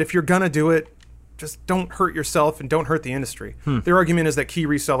to, but if you're gonna do it, just don't hurt yourself and don't hurt the industry. Their argument is that key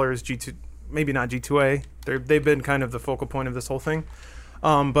resellers, G2, maybe not G2A, they've been kind of the focal point of this whole thing.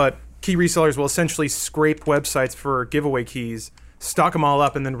 But key resellers will essentially scrape websites for giveaway keys, stock them all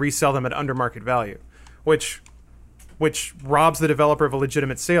up, and then resell them at under market value, which robs the developer of a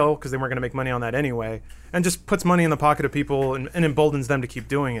legitimate sale because they weren't going to make money on that anyway, and just puts money in the pocket of people and emboldens them to keep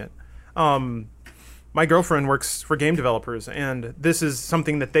doing it. My girlfriend works for game developers, and this is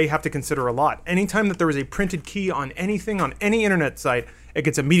something that they have to consider a lot. Anytime that there is a printed key on anything, on any internet site, it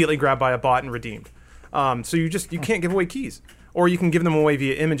gets immediately grabbed by a bot and redeemed. So you can't give away keys. Or you can give them away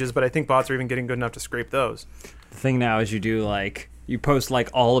via images, but I think bots are even getting good enough to scrape those. The thing now is you post like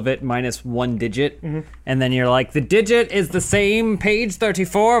all of it minus one digit, and then you're like, the digit is the same, page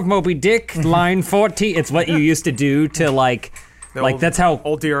 34 of Moby Dick, line 14. It's what you used to do to that's how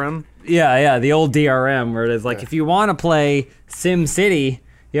old DRM. Yeah, the old DRM where it is like, if you want to play Sim City,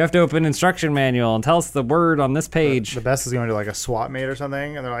 you have to open instruction manual and tell us the word on this page. The best is going to like a SWAT mate or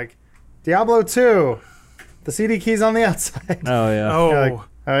something, and they're like, Diablo 2, the CD key's on the outside. Oh yeah. Oh. You're like,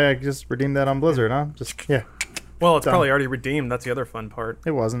 oh yeah, just redeemed that on Blizzard, huh? Just yeah. Well, it's probably already redeemed. That's the other fun part.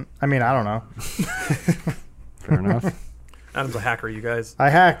 It wasn't. I mean, I don't know. Fair enough. Adam's a hacker, you guys. I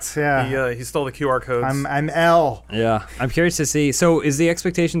hacked. Yeah. He stole the QR codes. I'm L. Yeah, I'm curious to see. So, is the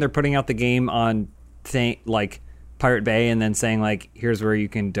expectation they're putting out the game on Pirate Bay and then saying like, here's where you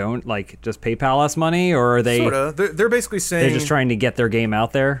can just PayPal us money, or are they sorta? They're basically saying they're just trying to get their game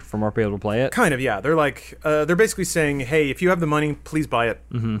out there for more people to play it? Kind of, yeah. They're like they're basically saying, hey, if you have the money, please buy it.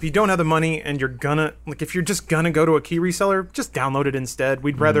 If you don't have the money and if you're just gonna go to a key reseller, just download it instead.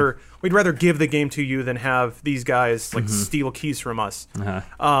 We'd rather give the game to you than have these guys steal keys from us.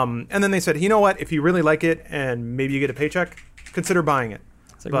 And then they said, you know what? If you really like it and maybe you get a paycheck, consider buying it.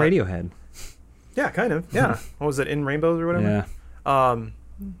 It's like Radiohead. Yeah, kind of. Yeah. What was it? In Rainbows or whatever? Yeah.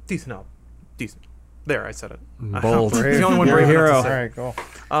 Decent album. Decent. There, I said it. Bold. It's the only one You're a brave enough hero. to All say. right, cool.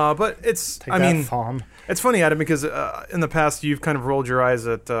 But it's, Take that, Fawn. it's funny, Adam, because in the past you've kind of rolled your eyes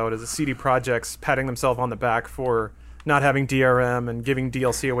at CD Projekt's patting themselves on the back for not having DRM and giving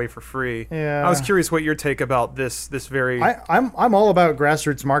DLC away for free. Yeah. I was curious what your take about this very. I'm all about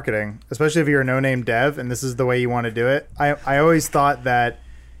grassroots marketing, especially if you're a no-name dev and this is the way you want to do it. I always thought that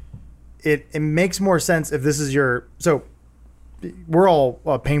it makes more sense if this is so we're all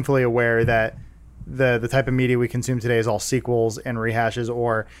painfully aware that the type of media we consume today is all sequels and rehashes,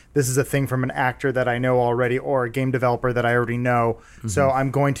 or this is a thing from an actor that I know already or a game developer that I already know. So I'm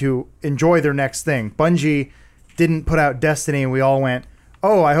going to enjoy their next thing. Bungie didn't put out Destiny and we all went,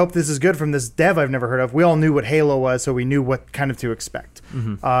 oh, I hope this is good from this dev I've never heard of. We all knew what Halo was, so we knew what kind of to expect.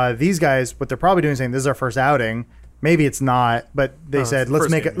 These guys, what they're probably doing is saying, this is our first outing. Maybe it's not, but they said,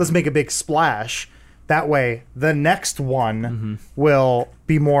 let's make a big splash. That way, the next one will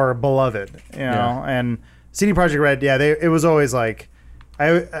be more beloved, you know. Yeah. And CD Projekt Red, it was always like,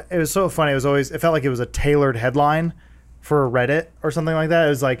 it was so funny. It felt like it was a tailored headline for Reddit or something like that. It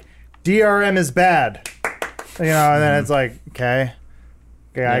was like, DRM is bad, you know. And then it's like, okay,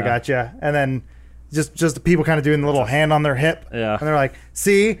 I gotcha. And then just the people kind of doing the little hand on their hip. Yeah. And they're like,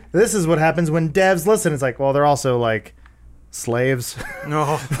 see, this is what happens when devs listen. It's like, well, they're also like slaves,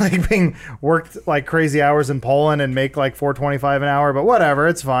 No. like being worked like crazy hours in Poland and make like $4.25 an hour. But whatever,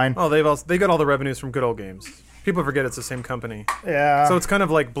 it's fine. Oh, they got all the revenues from Good Old Games. People forget it's the same company. Yeah. So it's kind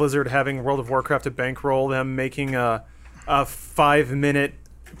of like Blizzard having World of Warcraft to bankroll them making a 5-minute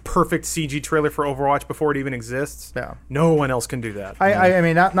perfect CG trailer for Overwatch before it even exists. Yeah. No one else can do that. I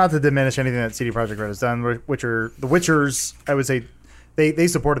mean, not to diminish anything that CD Projekt Red has done. The Witchers, I would say, they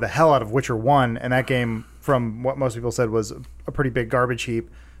supported the hell out of Witcher 1, and that game, from what most people said, was a pretty big garbage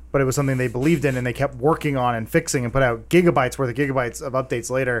heap. But it was something they believed in, and they kept working on and fixing and put out gigabytes worth of gigabytes of updates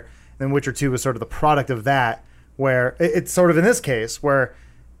later. And then Witcher 2 was sort of the product of that, where it's sort of in this case where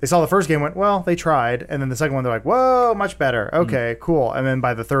they saw the first game, went, well, they tried, and then the second one they're like, whoa, much better. Okay, cool. And then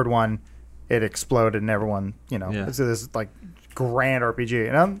by the third one, it exploded, and everyone, it's this like grand RPG.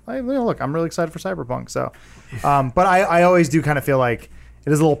 And I'm really excited for Cyberpunk. So, but I always do kind of feel like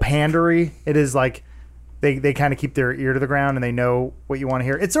it is a little pandery. It is like they kind of keep their ear to the ground and they know what you want to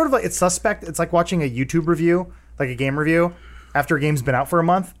hear. It's sort of like, it's suspect. It's like watching a YouTube review, like a game review, after a game's been out for a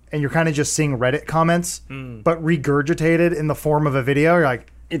month, and you're kind of just seeing Reddit comments, but regurgitated in the form of a video. You're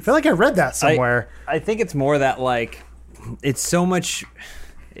like, I feel like I read that somewhere. I think it's more that, like, it's so much...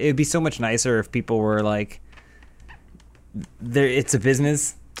 It would be so much nicer if people were like, it's a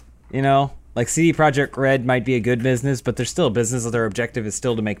business, Like CD Projekt Red might be a good business, but they're still a business. Their objective is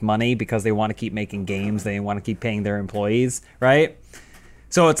still to make money because they want to keep making games. They want to keep paying their employees, right?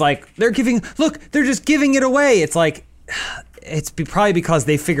 So it's like, they're just giving it away. It's like, probably because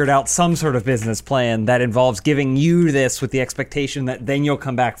they figured out some sort of business plan that involves giving you this with the expectation that then you'll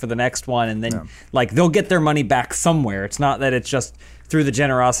come back for the next one, and then like they'll get their money back somewhere. It's not that it's just through the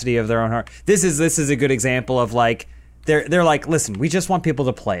generosity of their own heart. This is a good example of like they're like, listen, we just want people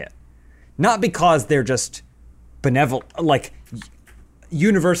to play it, not because they're just benevolent, like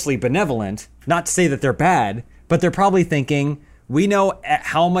universally benevolent. Not to say that they're bad, but they're probably thinking, we know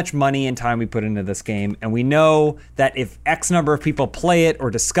how much money and time we put into this game, and we know that if X number of people play it or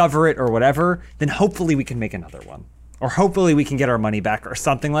discover it or whatever, then hopefully we can make another one. Or hopefully we can get our money back or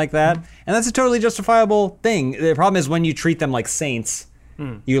something like that. And that's a totally justifiable thing. The problem is when you treat them like saints,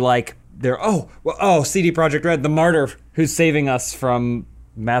 you like, they're, CD Projekt Red, the martyr who's saving us from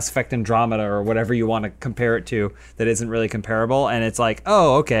Mass Effect Andromeda or whatever you want to compare it to that isn't really comparable. And it's like,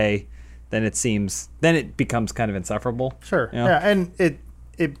 oh, okay. Then it becomes kind of insufferable. Sure. Yeah, and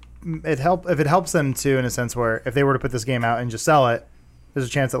it helps them too, in a sense where if they were to put this game out and just sell it, there's a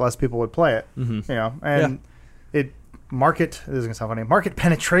chance that less people would play it. And this is gonna sound funny. Market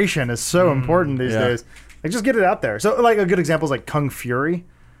penetration is so important these days. Like, just get it out there. So like a good example is like Kung Fury.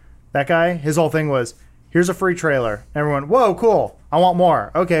 That guy, his whole thing was, here's a free trailer. Everyone, whoa, cool. I want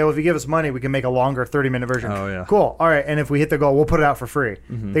more. Okay, well, if you give us money, we can make a longer 30-minute version. Oh, yeah. Cool. All right, and if we hit the goal, we'll put it out for free.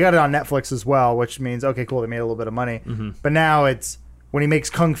 They got it on Netflix as well, which means, okay, cool, they made a little bit of money. But now it's, when he makes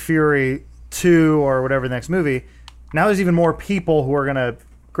Kung Fury 2 or whatever the next movie, now there's even more people who are going to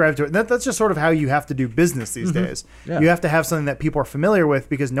grab to it. That's just sort of how you have to do business these days. Yeah. You have to have something that people are familiar with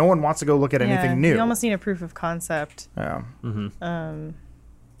because no one wants to go look at anything new. You almost need a proof of concept. Yeah.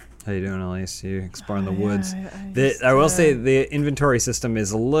 How you doing, Elise? You exploring the woods? I will say the inventory system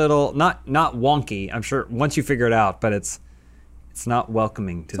is a little not wonky. I'm sure once you figure it out, but it's not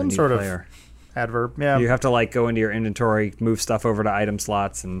welcoming to the new player. Adverb. Yeah. You have to like go into your inventory, move stuff over to item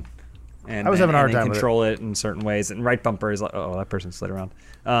slots, and I was having a hard time control it in certain ways. And right bumper is like, oh, that person slid around.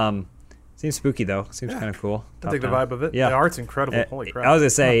 Seems spooky though. Seems kind of cool. I think the vibe of it. Yeah, the art's incredible. Holy crap! I was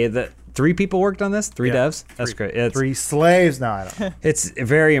gonna say that 3 people worked on this. 3 devs. That's great. 3 slaves. No, I don't. It's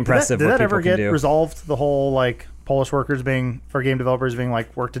very impressive. Did what that people ever can get do. resolved? The whole like Polish workers being or game developers being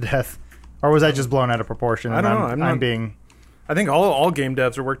like worked to death, or was that just blown out of proportion? I don't know. I'm being. I think all game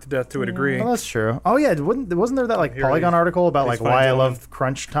devs are worked to death to a degree. Well, that's true. Oh yeah, wasn't there that like Polygon article about like why I love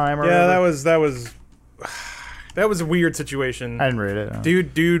crunch time? Or yeah, whatever? that was a weird situation. I didn't read it. No.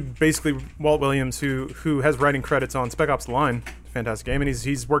 Dude, basically Walt Williams, who has writing credits on Spec Ops: The Line, fantastic game, and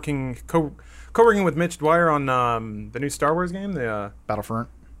he's working co-working with Mitch Dwyer on the new Star Wars game, the Battlefront.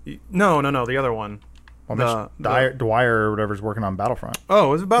 No, the other one. Well, Mitch Dwyer or whatever is working on Battlefront. Oh,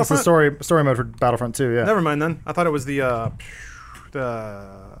 was it Battlefront? It's the story mode for Battlefront 2, yeah. Never mind then. I thought it was the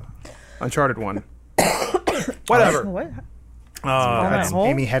Uncharted one. Whatever. What? That's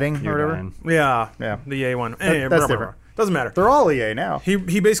Amy Heading or whatever. Yeah. The EA one. That's different. Doesn't matter. They're all EA now. He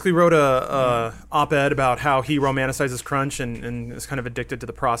basically wrote a op-ed about how he romanticizes crunch and is kind of addicted to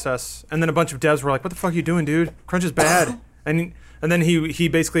the process. And then a bunch of devs were like, "What the fuck are you doing, dude? Crunch is bad." And then he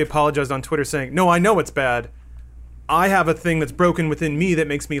basically apologized on Twitter saying, "No, I know it's bad. I have a thing that's broken within me that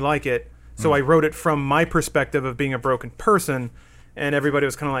makes me like it. So I wrote it from my perspective of being a broken person." And everybody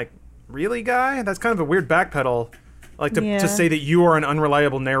was kind of like, "Really, guy? That's kind of a weird backpedal." like to Yeah. say that you are an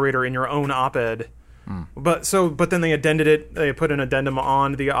unreliable narrator in your own op-ed. But then they addended it. They put an addendum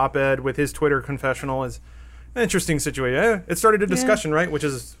on the op-ed with his Twitter confessional. Is an interesting situation. Yeah, it started a discussion, right? Which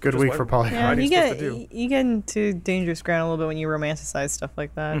is Good which is week what for Polygon. Yeah, writing's you supposed get to do. you get into dangerous ground a little bit when you romanticize stuff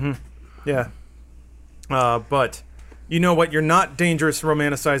like that. Yeah. But you know what? You're not dangerous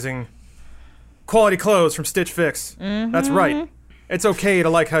romanticizing quality clothes from Stitch Fix. That's right. It's okay to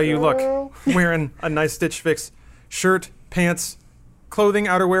like how you look wearing a nice Stitch Fix shirt, pants, clothing,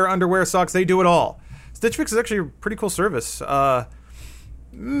 outerwear, underwear, socks. They do it all. Stitch Fix is actually a pretty cool service.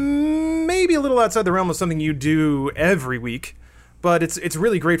 Maybe a little outside the realm of something you do every week, but it's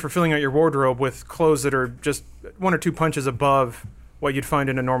really great for filling out your wardrobe with clothes that are just one or two punches above what you'd find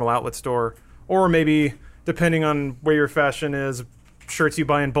in a normal outlet store, or maybe, depending on where your fashion is, shirts you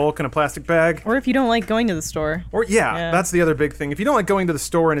buy in bulk in a plastic bag. Or if you don't like going to the store. Or Yeah. that's the other big thing. If you don't like going to the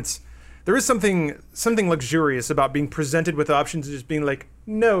store and there is something luxurious about being presented with options and just being like,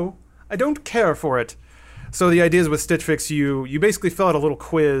 no, I don't care for it. So the idea is with Stitch Fix, you basically fill out a little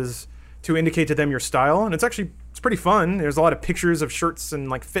quiz to indicate to them your style, and it's pretty fun. There's a lot of pictures of shirts and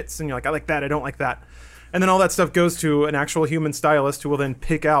like fits, and you're like, I like that, I don't like that. And then all that stuff goes to an actual human stylist who will then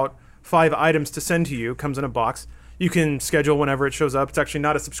pick out 5 items to send to you. Comes in a box. You can schedule whenever it shows up. It's actually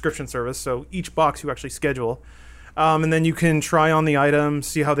not a subscription service, so each box you actually schedule. And then you can try on the items,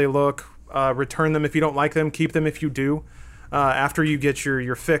 see how they look, return them if you don't like them, keep them if you do. After you get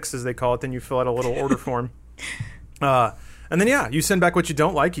your fix, as they call it, then you fill out a little order form. And then you send back what you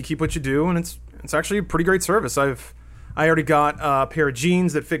don't like, you keep what you do, and it's actually a pretty great service. I already got a pair of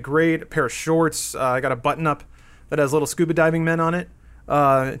jeans that fit great, a pair of shorts. I got a button-up that has little scuba diving men on it.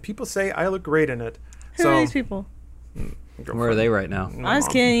 People say I look great in it. Who are these people? Where are they right now? I was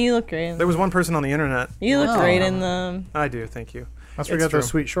kidding. You look great. There was one person on the internet. You look Oh. great in them. I do, thank you. That's It's where you got true. those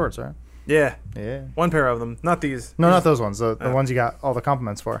sweet shorts, right? Yeah, Yeah. one pair of them, not these. No, not those ones. The ones you got all the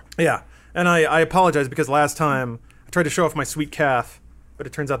compliments for. Yeah, and I apologize because last time I tried to show off my sweet calf, but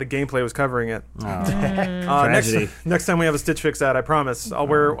it turns out the gameplay was covering it. Tragedy. Next time we have a Stitch Fix ad, I promise I'll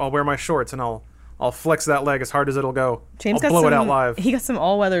wear my shorts and I'll flex that leg as hard as it'll go. James I'll got blow some, it out live. He got some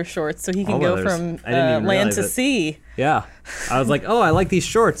all-weather shorts, so he can go All-weathers. from I didn't even land realize to it. sea. Yeah, I was like, oh, I like these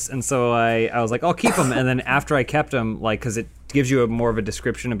shorts, and so I was like, I'll keep them. And then after I kept them, like, because it gives you more of a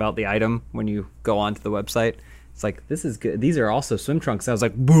description about the item when you go onto the website. It's like, this is good. These are also swim trunks. And I was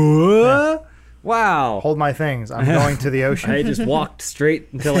like, "What? Wow. Hold my things. I'm going to the ocean. I just walked straight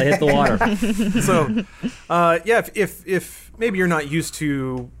until I hit the water. So, if maybe you're not used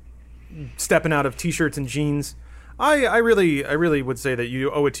to stepping out of t-shirts and jeans, I really would say that you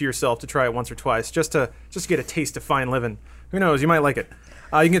owe it to yourself to try it once or twice just to get a taste of fine living. Who knows? You might like it.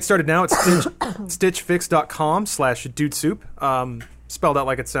 You can get started now at stitchfix.com/dudesoup, spelled out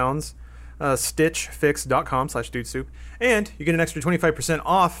like it sounds. Stitchfix.com/dudesoup, and you get an extra 25%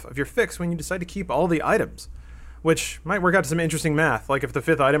 off of your fix when you decide to keep all the items, which might work out to some interesting math. Like if the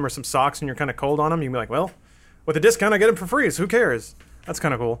 5th item are some socks and you're kind of cold on them, you can be like, well, with a discount I get them for free, so who cares? That's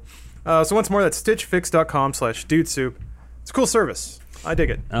kind of cool. So once more, that's stitchfix.com/dudesoup. It's a cool service. I dig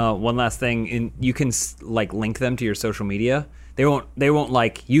it. One last thing, you can like link them to your social media. They won't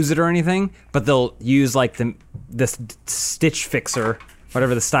like use it or anything, but they'll use like the Stitch Fixer,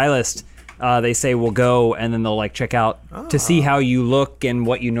 whatever the stylist. They say will go, and then they'll like check out to see how you look and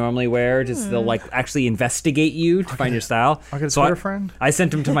what you normally wear. Just they'll like actually investigate you to find your style. I'll get a So Twitter friend. I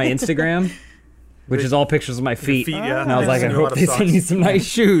sent them to my Instagram, which is all pictures of my feet. yeah. And I was like, I Send you a lot hope of they socks. send me some nice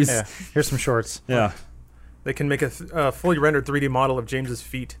shoes. Yeah. Here's some shorts. Yeah. They can make a fully rendered 3D model of James's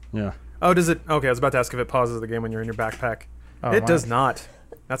feet. Yeah. Oh, does it? Okay, I was about to ask if it pauses the game when you're in your backpack. Oh, It my. does not.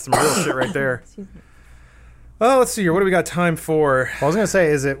 That's some real shit right there. Oh, let's see here. What do we got time for? I was gonna say,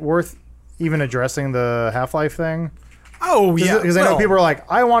 is it worth even addressing the Half-Life thing? Oh, yeah. Because I know well, people are like,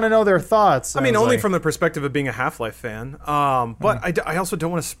 I want to know their thoughts. I And mean, it's only like, from the perspective of being a Half-Life fan. But I also don't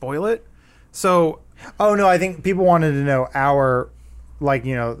want to spoil it. So, Oh no, I think people wanted to know our, like,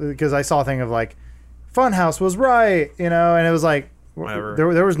 because I saw a thing of like, Funhouse was right, and it was like, Whatever.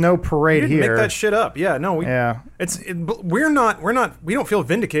 there was no we parade didn't here. make that shit up. Yeah, no. We don't feel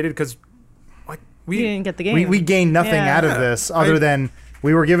vindicated because, like, You didn't get the game. we gained nothing Yeah. out of Yeah. this other than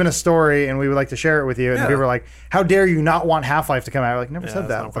we were given a story and we would like to share it with you. And Yeah. people were like, "How dare you not want Half-Life to come out?" We're like, never Yeah, said it's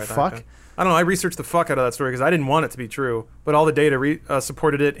that. not What the quite that fuck? good. I don't know. I researched the fuck out of that story because I didn't want it to be true, but all the data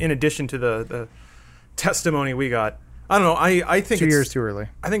supported it. In addition to the testimony we got, I don't know. I think 2 it's, years too early.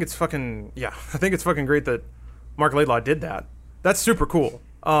 I think it's fucking I think it's fucking great that Mark Laidlaw did that. That's super cool.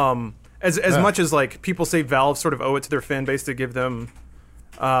 As much as like people say Valve sort of owe it to their fan base to give them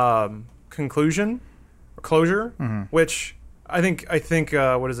conclusion or closure, which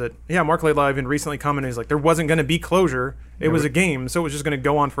what is it? Yeah, Mark Laidlaw even recently commented, he's like, there wasn't going to be closure. It was a game, so it was just going to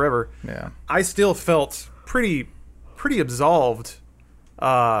go on forever. Yeah. I still felt pretty absolved.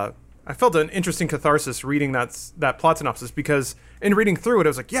 I felt an interesting catharsis reading that plot synopsis, because in reading through it, I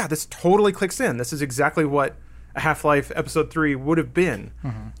was like, yeah, this totally clicks in. This is exactly what a Half-Life Episode 3 would have been.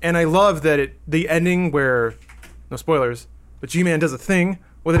 And I love that the ending where, no spoilers, but G-Man does a thing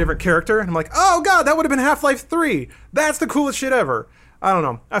with a different character, and I'm like, oh god, that would have been Half-Life 3. That's the coolest shit ever. I don't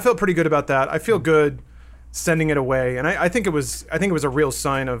know. I felt pretty good about that. I feel good sending it away, and I think it was a real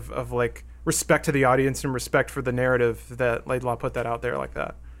sign of like respect to the audience and respect for the narrative that Laidlaw put that out there like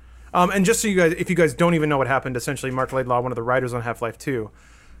that. And just so if you guys don't even know what happened, essentially Mark Laidlaw, one of the writers on Half-Life 2,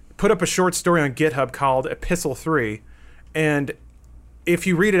 put up a short story on GitHub called Epistle 3, and if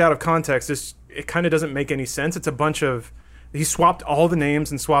you read it out of context, it kind of doesn't make any sense. It's a bunch of, he swapped all the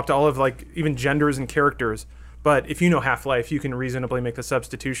names and swapped all of like even genders and characters, but if you know Half-Life, you can reasonably make the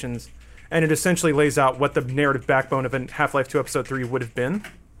substitutions, and it essentially lays out what the narrative backbone of Half-Life 2 Episode 3 would have been,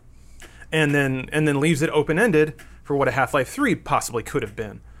 and then leaves it open-ended for what a Half-Life 3 possibly could have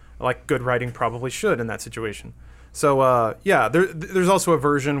been, like good writing probably should in that situation. So there's also a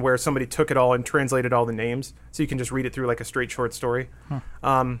version where somebody took it all and translated all the names, so you can just read it through like a straight short story.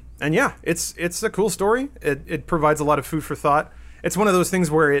 And yeah, it's a cool story. It provides a lot of food for thought. It's one of those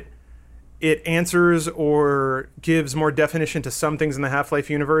things where it answers or gives more definition to some things in the Half-Life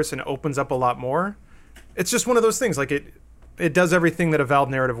universe and opens up a lot more. It's just one of those things, like it does everything that a Valve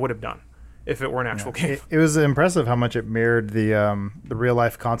narrative would have done if it were an actual game. It was impressive how much it mirrored the real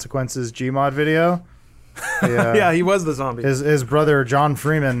life Consequences Gmod video. Yeah, he was the zombie. His brother John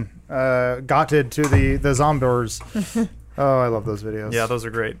Freeman gotted to the zombies. Oh, I love those videos. Yeah, those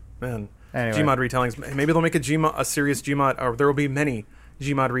are great, man. Anyway. Gmod retellings. Maybe they'll make a serious Gmod, or there will be many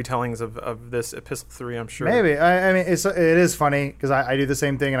Gmod retellings of this Epistle 3, I'm sure. Maybe. I mean, it is funny because I do the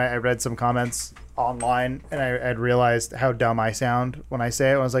same thing, and I read some comments online, and I'd realized how dumb I sound when I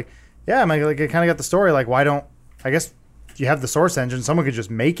say it. I was like, yeah, I kind of got the story. Like, why don't, I guess you have the source engine, someone could just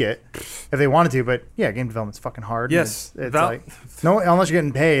make it if they wanted to, but yeah, game development's fucking hard. Yes. It's like, no, unless you're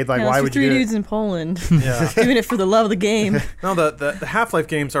getting paid, like, why would you do three it? dudes in Poland Yeah. doing it for the love of the game. No, the Half-Life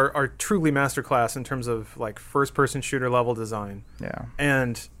games are truly masterclass in terms of like first-person shooter level design. Yeah.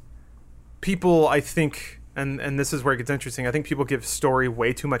 And people, I think, and this is where it gets interesting, I think people give story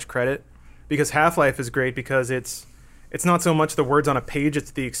way too much credit, because Half-Life is great because it's not so much the words on a page,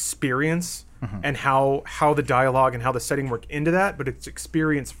 it's the experience and how the dialogue and how the setting work into that, but it's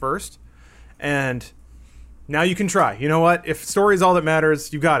experience first. And now you can try. You know what? If story is all that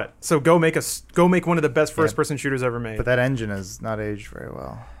matters, you got it. So go make one of the best first-person shooters ever made. But that engine has not aged very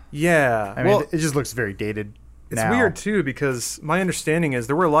well. Yeah. I mean, it just looks very dated. It's now. weird too, because my understanding is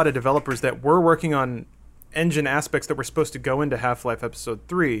there were a lot of developers that were working on engine aspects that were supposed to go into Half-Life Episode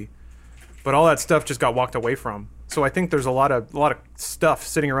 3, but all that stuff just got walked away from. So I think there's a lot of stuff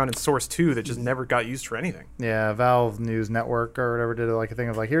sitting around in Source 2 that just never got used for anything. Yeah, Valve News Network or whatever did like a thing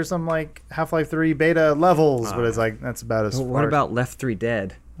of like, here's some like Half-Life 3 beta levels, but it's like that's about as. Well, what about Left 3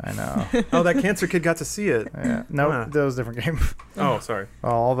 Dead? I know. Oh, that cancer kid got to see it. Yeah. No, Huh. that was a different game. Oh, sorry.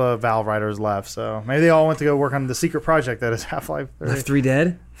 Well, all the Valve writers left, so maybe they all went to go work on the secret project that is Half-Life 3. Left 3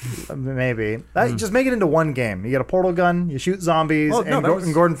 Dead? Maybe. Just make it into one game. You get a portal gun, you shoot zombies, Well, no, and, that was-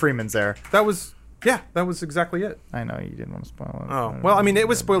 and Gordon Freeman's there. That was exactly it. I know you didn't want to spoil it. Oh, well, I mean, it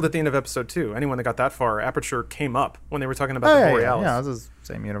was spoiled at the end of Episode 2. Anyone that got that far, Aperture came up when they were talking about Oh, the yeah, Borealis. yeah, this is the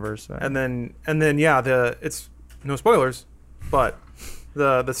same universe. So. And then yeah, it's no spoilers, but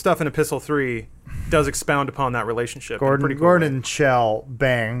the stuff in Epistle 3 does expound upon that relationship. in a pretty cool Gordon way. and Shell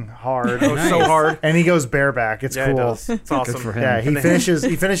bang hard. Oh, so hard. And he goes bareback. It's Yeah, cool. it does. It's awesome. for him. Yeah, And he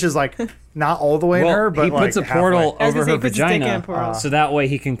they- finishes like not all the way in her, but he puts like a portal I was over gonna say, her he puts his dick in a vagina, portal. so that way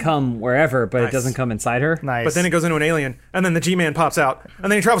he can come wherever, but Nice. it doesn't come inside her. Nice. But then it goes into an alien, and then the G-Man pops out, and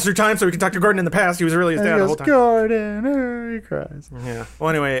then he travels through time so he can talk to Gordon in the past. He was really his And he dad the goes, whole time. Gordon, he cries. Yeah. Well,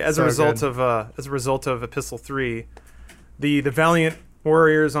 anyway, as a result of Epistle 3, the Valiant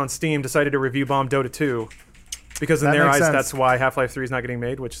Warriors on Steam decided to review bomb Dota 2, because in That their makes eyes sense. that's why Half-Life 3 is not getting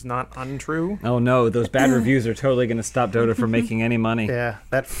made, which is not untrue. Oh no, those bad reviews are totally going to stop Dota from making any money. Yeah,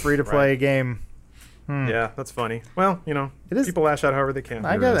 that free-to-play game. Yeah, that's funny. Well, you know, It is- people lash out however they can.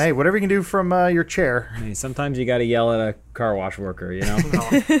 I guess. Hey, whatever you can do from your chair. Hey, sometimes you got to yell at a car wash worker, you know?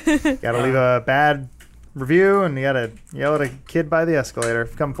 You gotta leave a bad review, and you gotta yell at a kid by the escalator.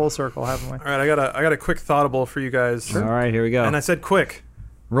 Come full circle, haven't we? All right, I got a quick thoughtable for you guys. All right, here we go. And I said quick.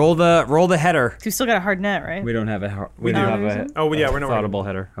 Roll the header. You still got a hard net, right? We don't have a. We do. do have a. Oh, yeah, we're not thoughtable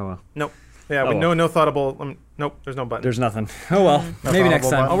header. Oh well. Nope. Yeah, with well. no thoughtable. Nope, there's no button. There's nothing. Oh well, maybe next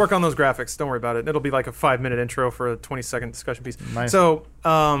thoughtable time. I'll work on those graphics. Don't worry about it. It'll be like a 5-minute intro for a 20-second discussion piece. Nice. So,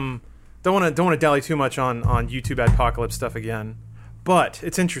 don't want to dally too much on YouTube Adpocalypse stuff again, but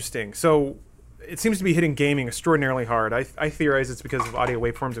it's interesting. So, it seems to be hitting gaming extraordinarily hard. I theorize it's because of audio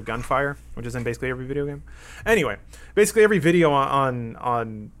waveforms of gunfire, which is in basically every video game. Anyway, basically every video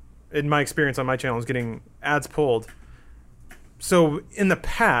on in my experience on my channel is getting ads pulled. So in the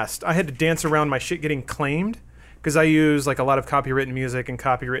past, I had to dance around my shit getting claimed because I use like a lot of copywritten music and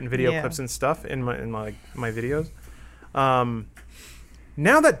copywritten video clips and stuff in my videos.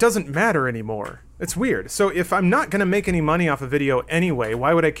 Now that doesn't matter anymore. It's weird. So if I'm not going to make any money off a video anyway,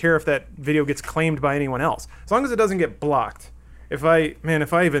 why would I care if that video gets claimed by anyone else? As long as it doesn't get blocked. If I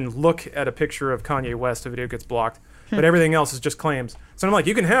even look at a picture of Kanye West, the video gets blocked. But everything else is just claims. So I'm like,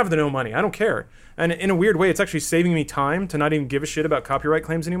 you can have the no money. I don't care. And in a weird way, it's actually saving me time to not even give a shit about copyright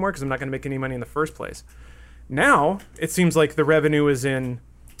claims anymore because I'm not going to make any money in the first place. Now, it seems like the revenue is in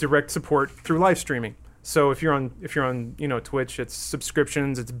direct support through live streaming. So if you're on Twitch, it's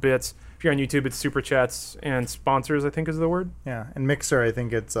subscriptions, it's bits. If you're on YouTube, it's super chats and sponsors, I think is the word. Yeah, and Mixer, I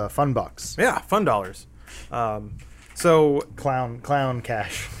think it's fun bucks. Yeah, fun dollars. So Clown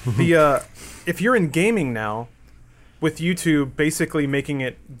cash. if you're in gaming now, with YouTube basically making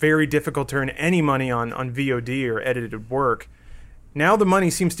it very difficult to earn any money on VOD or edited work, now the money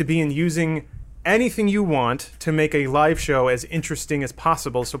seems to be in using anything you want to make a live show as interesting as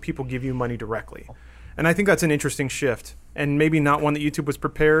possible so people give you money directly. And I think that's an interesting shift, and maybe not one that YouTube was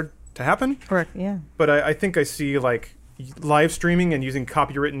prepared to happen. Correct. Yeah. But I think I see like live streaming and using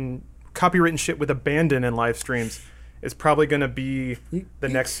copywritten shit with abandon in live streams is probably going to be the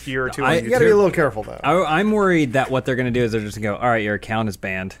next year or two on YouTube. You got to be a little careful though. I'm worried that what they're going to do is they're just going to go, all right, your account is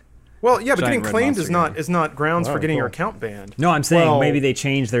banned. Well, yeah, but Giant getting red claimed monster is not grounds for Oh, getting your cool. account banned. No, I'm saying Well- maybe they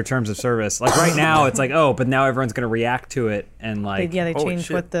change their terms of service. Like right now, it's like, oh, but now everyone's going to react to it and like They holy changed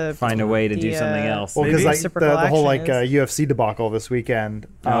shit. what the find a way to do the, something else. Well, because Maybe. like reciprocal the whole action like is. UFC debacle this weekend.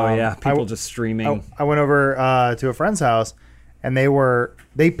 Oh yeah, people I, just streaming. I went over to a friend's house, and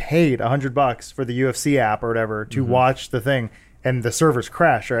they paid $100 for the UFC app or whatever to watch the thing, and the servers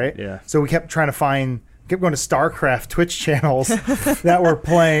crashed, right? Yeah. So we kept trying to kept going to StarCraft Twitch channels that were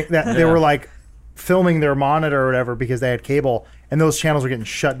playing that they were like filming their monitor or whatever because they had cable, and those channels were getting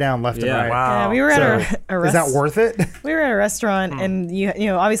shut down left Yeah. and right. Wow. Yeah, we were So, at a is that worth it? We were at a restaurant, and you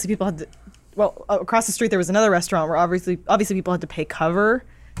know, obviously people had to. Well, across the street there was another restaurant where obviously people had to pay cover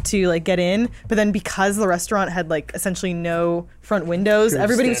to like get in, but then because the restaurant had like essentially no front windows,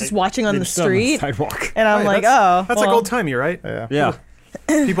 everybody was just watching on the street, sidewalk. and I'm like, that's oh, like well, old timey, right? Yeah. Yeah.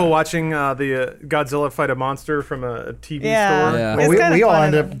 People watching the Godzilla fight a monster from a TV Yeah. store. Yeah. Well, It's kinda we all fun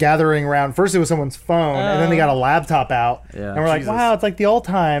ended enough. up gathering around. First, it was someone's phone, and then they got a laptop out, Yeah. and we're like, Jesus. "Wow, it's like the old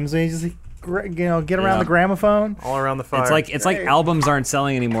times." And you just, get around Yeah. the gramophone. All around the fire. It's like albums aren't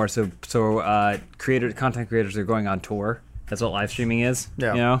selling anymore, so content creators are going on tour. That's what live streaming is.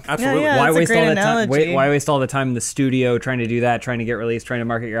 Yeah. You know? Absolutely. Yeah, Why that's a waste great all that time? analogy. Why waste all the time in the studio trying to do that, trying to get released, trying to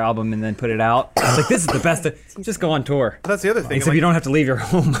market your album, and then put it out? It's like this is the best. Just go on tour. That's the other thing. Except like, you don't have to leave your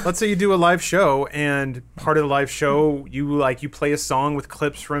home. let's say you do a live show, and part of the live show you play a song with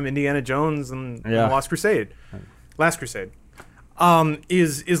clips from Indiana Jones and Yeah. Last Crusade.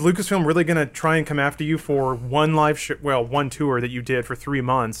 Is Lucasfilm really going to try and come after you for one one tour that you did for 3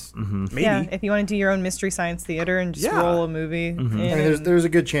 months? Mm-hmm. Maybe. yeah, if you want to do your own Mystery Science Theater and just Yeah. roll a movie, in I mean, and- there's a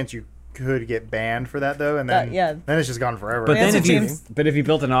good chance you could get banned for that though, and then yeah. then it's just gone forever. But Yeah, then so if you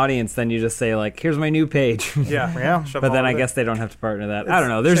built an audience, then you just say like, here's my new page. Yeah. Yeah. Shove But all then of I it. guess they don't have to partner that. I don't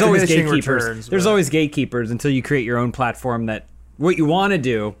know. There's always diminishing gatekeepers. returns, There's but- always gatekeepers until you create your own platform. That what you want to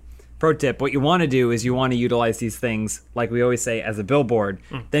do. Pro tip: what you want to do is you want to utilize these things, like we always say, as a billboard.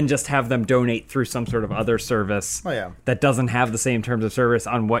 Then just have them donate through some sort of other service Oh, yeah. that doesn't have the same terms of service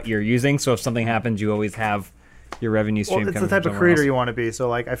on what you're using. So if something happens, you always have your revenue stream. Well, it's the coming type from of somewhere creator else. you want to be. So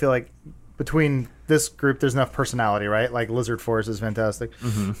like, I feel like between this group, there's enough personality, right? Like Lizard Force is fantastic.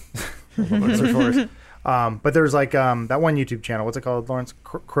 Lizard Force. But there's like that one YouTube channel. What's it called, Lawrence?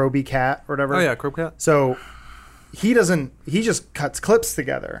 Croby Cat or whatever. Oh yeah, Crowcat. So he just cuts clips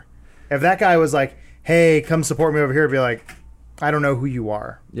together. If that guy was like, "Hey, come support me over here," I'd be like, "I don't know who you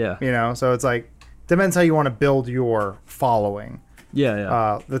are." Yeah. You know. So it's like depends how you want to build your following.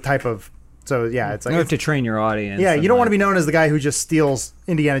 Yeah. The type of so yeah, it's like You have to train your audience. yeah, and, you don't want to like- be known as the guy who just steals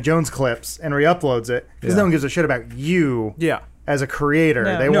Indiana Jones clips and re-uploads it because Yeah. no one gives a shit about you Yeah. as a creator.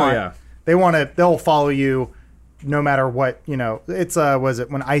 No. They want they'll follow you no matter what, you know. It's was it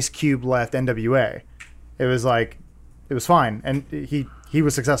when Ice Cube left NWA? It was like it was fine, and he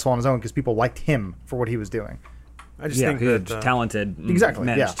was successful on his own because people liked him for what he was doing. I just Yeah, think good, that talented. and Exactly,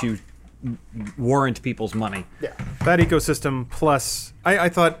 Managed yeah. to warrant people's money. That ecosystem plus I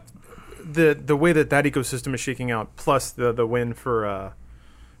thought the way that ecosystem is shaking out plus the win for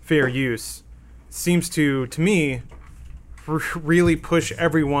fair use seems to me really push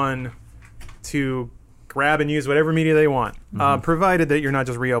everyone to grab and use whatever media they want, provided that you're not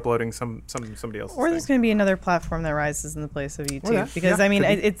just re-uploading somebody else's Or there's thing. going to be another platform that rises in the place of YouTube, that, because yeah, I mean,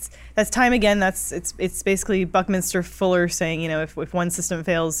 could be. that's time again. It's basically Buckminster Fuller saying, you know, if one system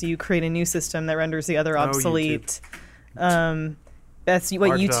fails, you create a new system that renders the other obsolete. That's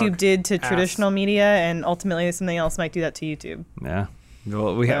what Archdog YouTube did to ass. traditional media, and ultimately something else might do that to YouTube. Yeah.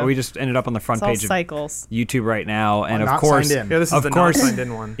 Well, Yeah. we just ended up on the front It's all page of cycles. YouTube right now, and I'm of not course, signed in. Yeah, this is of the course, not signed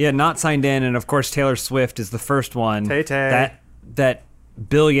in one. yeah, not signed in, and of course Taylor Swift is the first one. Tay-Tay. That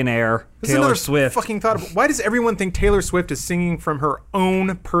billionaire This is Taylor another Swift. fucking thought. Why does everyone think Taylor Swift is singing from her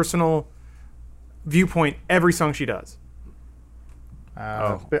own personal viewpoint every song she does?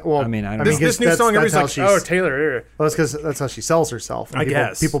 Well, I mean, I don't know. This new that's- song, that's everybody's how like, she's- oh, Taylor. Well, that's because that's how she sells herself. And I people,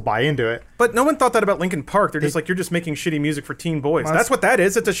 guess. people buy into it. But no one thought that about Linkin Park. They're just like, you're just making shitty music for teen boys. Well, That's what that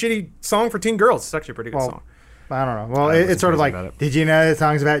is. It's a shitty song for teen girls. It's actually a pretty good Well, song. I don't know. Well, I wasn't it's sort of crazy like, about it. did you know the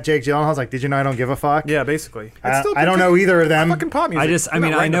song's about Jake Gyllenhaal? I was like, did you know I don't give a fuck? Yeah, basically. It's I, still I don't know either of them. fucking pop music. I mean,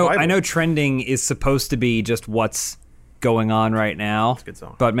 They're not writing the I Bible. know trending is supposed to be just what's going on right now. a good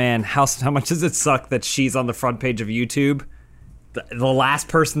song. But man, how much does it suck that she's on the front page of YouTube? The last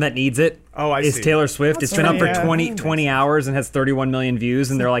person that needs it Oh, I is see. Taylor Swift. It's been up for right, yeah. 20 hours and has 31 million views,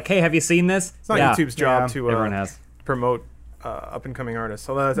 and they're like, "Hey, have you seen this?" It's not Yeah. YouTube's job Yeah, to everyone has. promote up and coming artists.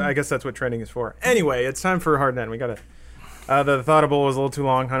 So I guess that's what trending is for. Anyway, it's time for Hard Net. We got it. The Thoughtable was a little too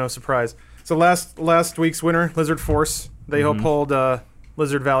long. I know, surprise. So last week's winner, Lizard Force. They uphold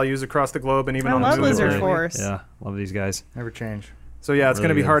lizard values across the globe and even I on love the moon, Lizard apparently. Force. Yeah, love these guys. Never change. So yeah, it's going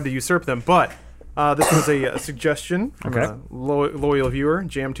to Really be good. hard to usurp them. But this was a suggestion from Okay. a loyal viewer,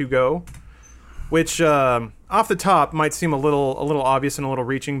 Jam2Go, which off the top might seem a little obvious and a little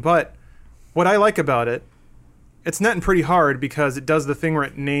reaching. But what I like about it, it's netting pretty hard because it does the thing where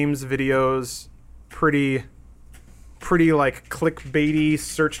it names videos pretty like clickbaity,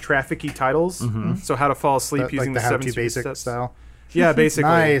 search trafficy titles. So how to fall asleep Like using the the How 7 to speed Basic steps. style. Yeah, basically.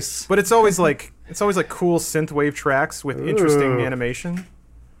 Nice. But it's always like cool synthwave tracks with interesting Ooh. animation.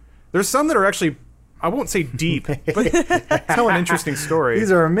 There's some that are actually, I won't say deep, but tell an interesting story.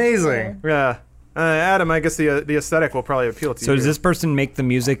 These are amazing. Yeah. Adam, I guess the aesthetic will probably appeal to So you. does this person make the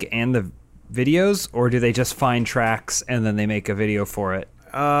music and the videos, or do they just find tracks and then they make a video for it?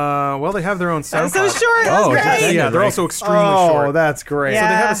 Well, they have their own SoundCloud. That's so short. That's Oh, great. okay. Yeah, they're also extremely Oh, short. that's great. So they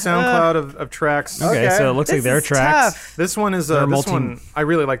have a Yeah. SoundCloud of tracks. Okay, Okay. so it looks like This their is tracks. tough. This one is They're this multi- one. I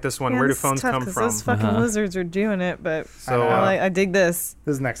really like this one. Yeah, Where do this is phones tough come 'cause from? Those fucking lizards are doing it, but So, I dig this.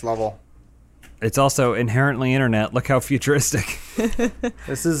 This is next level. It's also inherently internet. Look how futuristic.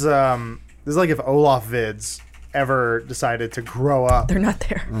 This is like if Olaf Vids ever decided to grow up. They're not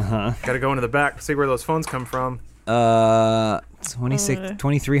there. Got to go into the back, see where those phones come from.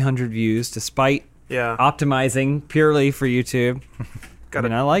 2,300 views, despite Yeah, optimizing purely for YouTube. I got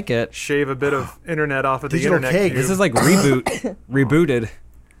mean, to I like it. shave a bit of internet off of the Digital internet. cake. cube. This is like rebooted.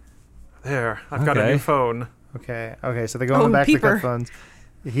 There, I've got a Okay. new phone. Okay, so they go in Oh, the back peeper. to cut phones.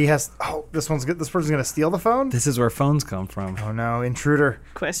 He has. Oh, this one's good. This person's gonna steal the phone. This is where phones come from. Oh no, intruder.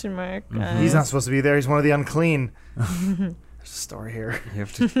 Question mark. He's not supposed to be there. He's one of the unclean. There's a story here. You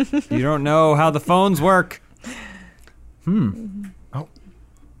have to. You don't know how the phones work.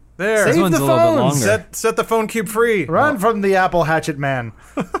 There, Save This one's the a little bit phones. longer. set the phone cube free. Run from the Apple Hatchet Man.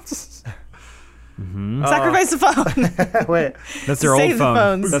 Sacrifice the phone. Wait, That's their Save old the phone.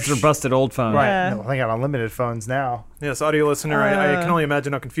 phones. That's their busted old phone. right? Yeah. No, they got unlimited phones now. Yes, audio listener, I can only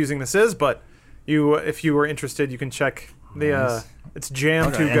imagine how confusing this is, but if you were interested, you can check the. It's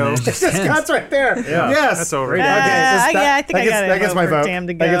Jam to and Go. then This guy's right there. Yeah, Yes, that's over. Great. Yeah, Okay, yeah, I think I got it. That gets my Vote for vote. Jam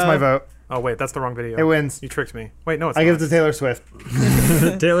to That gets Go. my vote. Oh wait, that's the wrong video. It wins. You tricked me. Wait, no, it's I not. give it to Taylor Swift.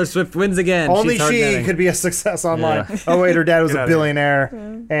 Taylor Swift wins again. Only She's she hard-netting. could be a success online. Yeah. Oh wait, her dad was Get a outta here.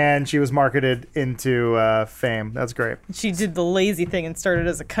 billionaire, and she was marketed into fame. That's great. She did the lazy thing and started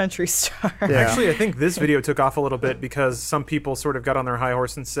as a country star. Yeah. Actually, I think this video took off a little bit because some people sort of got on their high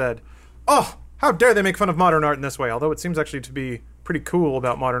horse and said, "Oh, how dare they make fun of modern art in this way?" Although it seems actually to be pretty cool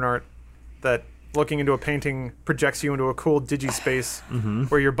about modern art that looking into a painting projects you into a cool digi-space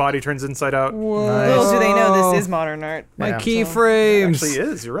where your body turns inside out. Little do they know this is modern art. My Yeah. keyframes. Actually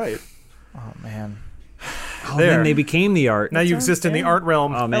is, you're right. Oh man. Oh, There. then they became the art. Now you exist in the good. art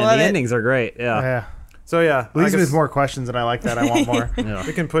realm. Oh man, love the it. endings are great. Yeah. Yeah. So yeah, I Leaves me guess with more questions, and I like that. I want more. Yeah.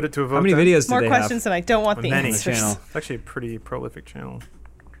 we can put it to a vote. How many then. videos do More they questions than I don't want the Many. have on the answers. channel? It's actually a pretty prolific channel.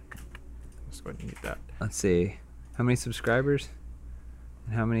 Let's go ahead and mute that. Let's see. How many subscribers?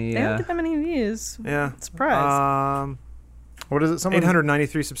 How many? They don't get that many views. Yeah. Surprise. What is it? Someone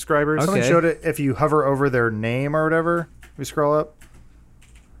 893 subscribers. Someone Okay. showed it. If you hover over their name or whatever, if you scroll up,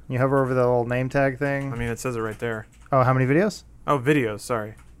 you hover over the little name tag thing. I mean, it says it right there. Oh, how many videos? Oh, videos.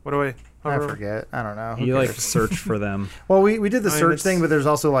 Sorry. What do I? I hover over? forget. I don't know. Who You like cares? search for them. Well, we did the I mean, search it's- thing, but there's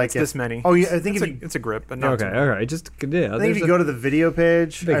also like It's this many. Oh, yeah. I think it's if a, you, it's a grip, but not Okay, too all right. Just yeah. I think if there's you a go to the video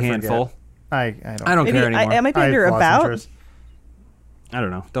page, big I forget. handful. I don't. I don't Maybe care anymore. I might be I've under lost about. interest. I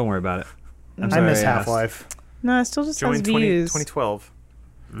don't know. Don't worry about it. I'm I sorry miss asked. Half-Life. No, it still just has Joined 20, views. 2012.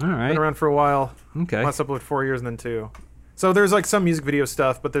 All right. Been around for a while. Okay. Last upload 4 years and then 2. So there's like some music video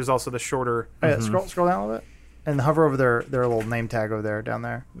stuff, but there's also the shorter. Oh, yeah, scroll down a little bit and hover over their little name tag over there down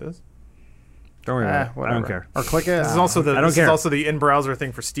there. This. Don't worry about it. I Whatever. don't care. Or click it. This is also the I don't this care. is also the in-browser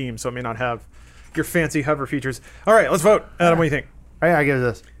thing for Steam, so it may not have your fancy hover features. All right, let's vote. Adam, what do you think? I give it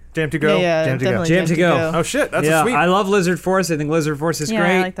this. Jam to go. Yeah, Jam to go. definitely Jam to go. Oh shit, that's yeah, a sweep. I love Lizard Force. I think Lizard Force is Yeah, I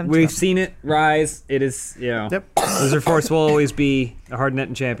great. like them We've too. seen it rise. It is, Yep. Lizard Force will always be a hard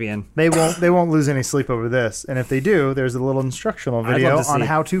netting champion. They won't lose any sleep over this. And if they do, there's a little instructional I'd video love to on see-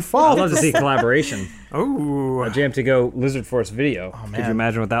 how to I'd fall. love to see collaboration. Oh, A Jam to Go Lizard Force video. Could man. you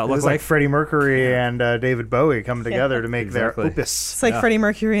imagine what that would It was look like like? Freddie Mercury and David Bowie come together to make Exactly. their opus. It's like Freddie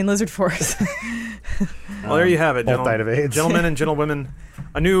Mercury and Lizard Force. well, there you have it, Both died of AIDS. gentlemen and gentlewomen.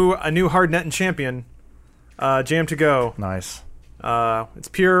 A new hard netting champion. Jam to go. Nice. It's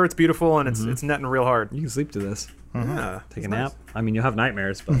pure, it's beautiful, and it's netting real hard. You can sleep to this. Yeah, Take a nap. I mean, you'll have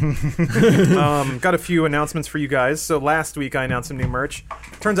nightmares, but got a few announcements for you guys. So last week I announced some new merch.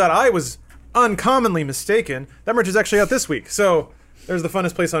 Turns out I was uncommonly mistaken. That merch is actually out this week. So there's the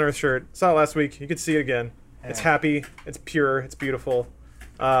Funnest Place on Earth shirt. Saw it last week. You can see it again. It's happy. It's pure. It's beautiful.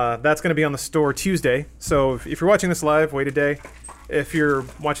 That's going to be on the store Tuesday. So if you're watching this live, wait a day. If you're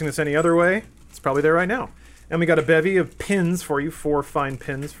watching this any other way, it's probably there right now. And we got a bevy of pins for you. 4 fine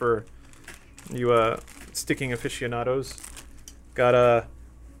pins for you sticking aficionados. Got a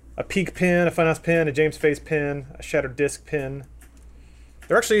Peak pin, a Funhouse pin, a James Face pin, a Shattered Disc pin.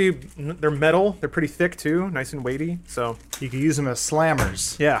 They're metal. They're pretty thick too, nice and weighty. So You could use them as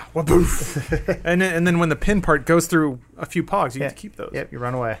slammers. yeah, waboof. and then when the pin part goes through a few pogs, you get to keep those. Yep, you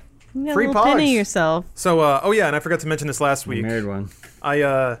run away. You got Free a little pin of pogs. yourself. So oh yeah, and I forgot to mention this last week. married one.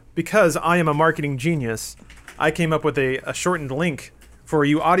 I because I am a marketing genius, I came up with a shortened link for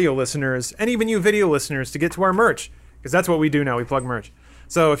you audio listeners and even you video listeners to get to our merch, because that's what we do now. We plug merch.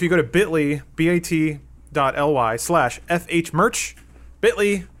 So if you go to bit.ly, bit.ly/fhmerch,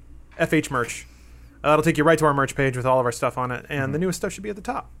 bit.ly fhmerch, that'll take you right to our merch page with all of our stuff on it, and the newest stuff should be at the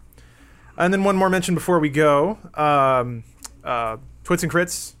top. And then one more mention before we go: Twits and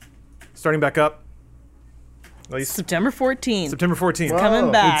Crits starting back up. At least September 14th. September 14th. Whoa. Coming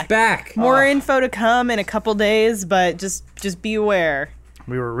It's back. It's back. More info to come in a couple days, but just be aware.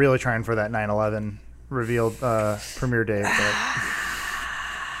 We were really trying for that 9/11 revealed premiere date, but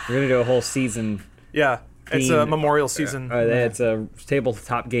We're gonna do a whole season. Yeah, it's a Theme. Memorial season. It's a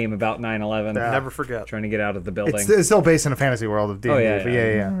tabletop game about 9/11. Yeah. Never forget. Trying to get out of the building. it's still based in a fantasy world of D&D. Oh, yeah, but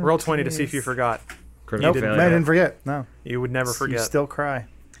yeah. yeah. Roll 20 to see if you forgot. Critical Nope, failure. I didn't forget. No, You would never you forget. still cry.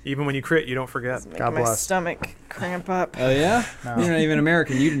 Even when you crit, you don't forget. Making God my bless. stomach cramp up. Oh yeah? You're not even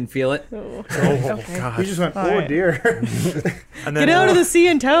American. You didn't feel it. Oh You god. just went, All oh right. dear. And then Get out of the sea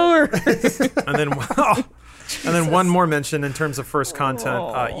and tower. and then and then one more mention in terms of first content.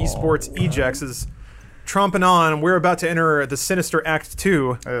 Esports Ejects is tromping on. We're about to enter the Sinister Act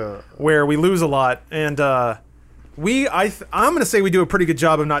 2, Ugh. where we lose a lot, and I'm gonna say we do a pretty good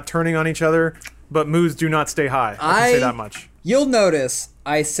job of not turning on each other, but moods do not stay high. I can say that much. You'll notice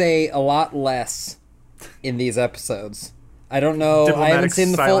I say a lot less in these episodes. I don't know. I Diplomatic haven't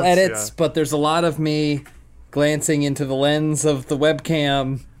seen the full silence, edits, yeah. but there's a lot of me glancing into the lens of the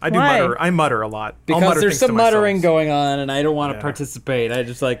webcam I do Why? mutter. I mutter a lot. I'll because mutter there's things to some muttering myself. going on, and I don't want to Yeah. participate. I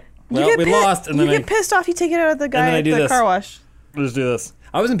just like, You well, get we pi- lost, and you then get pissed off. You take it out of the guy then I at do the this. car wash. let's do this.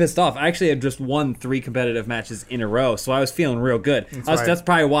 I wasn't pissed off. I actually had just won 3 competitive matches in a row, so I was feeling real good. right. That's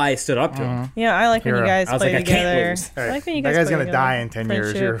probably why I stood up to him. Yeah, I like when Hero. you guys I was play like, I can't together. lose. I like when you That guys guy's play gonna together. die in 10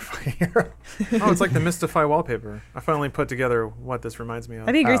 years. Friendship. You're a fucking hero. Oh, it's like the Mystify wallpaper. I finally put together what this reminds me of.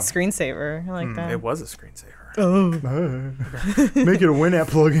 That'd be a great Oh. screensaver. I like that. It was a screensaver. Make it a Winamp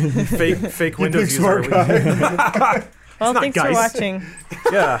plugin. Fake Windows big user. smart guy. Well, not thanks for Geist. watching.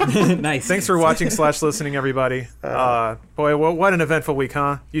 Yeah. Nice. Thanks for watching / listening, everybody. Boy, what an eventful week,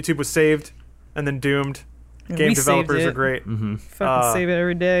 huh? YouTube was saved and then doomed. Game We saved developers it. are great. Fucking save it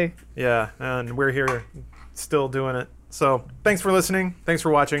every day. Yeah, and we're here still doing it. So thanks for listening. Thanks for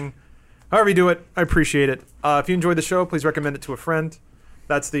watching. However you do it, I appreciate it. If you enjoyed the show, please recommend it to a friend.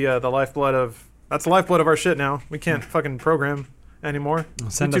 That's the lifeblood of our shit now. We can't fucking program anymore.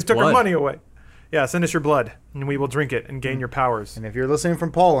 Send YouTube us took our blood. money away. Yeah, send us your blood, and we will drink it and gain your powers. And if you're listening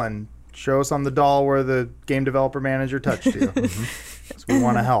from Poland, show us on the doll where the game developer manager touched you. 'Cause we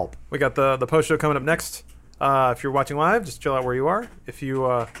want to help. We got the post show coming up next. If you're watching live, just chill out where you are. If you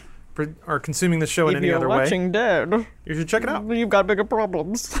are consuming this show in If any you're other way, watching dead, you should check it out. you've got bigger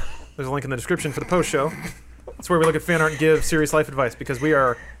problems. There's a link in the description for the post show. That's where we look at fan art and give serious life advice because we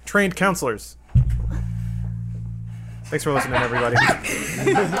are trained counselors. Thanks for listening, everybody.